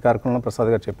తరచుగా ఈ కార్యక్రమంలో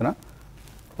ప్రసాద్ గారు చెప్పిన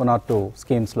 1 or 2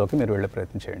 స్కీమ్స్లోకి మీరు వెళ్ళే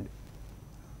ప్రయత్నం చేయండి.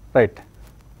 Right,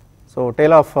 so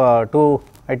tale of 2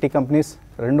 IT companies,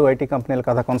 2 IT కంపెనీల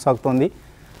కథ కొనసాగుతోంది.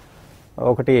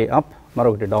 ఒకటి అప్,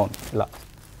 మరొకటి డౌన్. ఇలా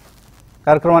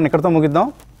కార్యక్రమాన్ని ఇక్కడితో ముగిద్దాం.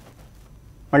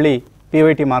 మళ్ళీ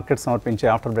PYT మార్కెట్ సమర్పించే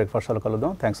ఆఫ్టర్ బ్రేక్ఫాస్ట్లో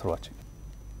కలుద్దాం. Thanks for watching.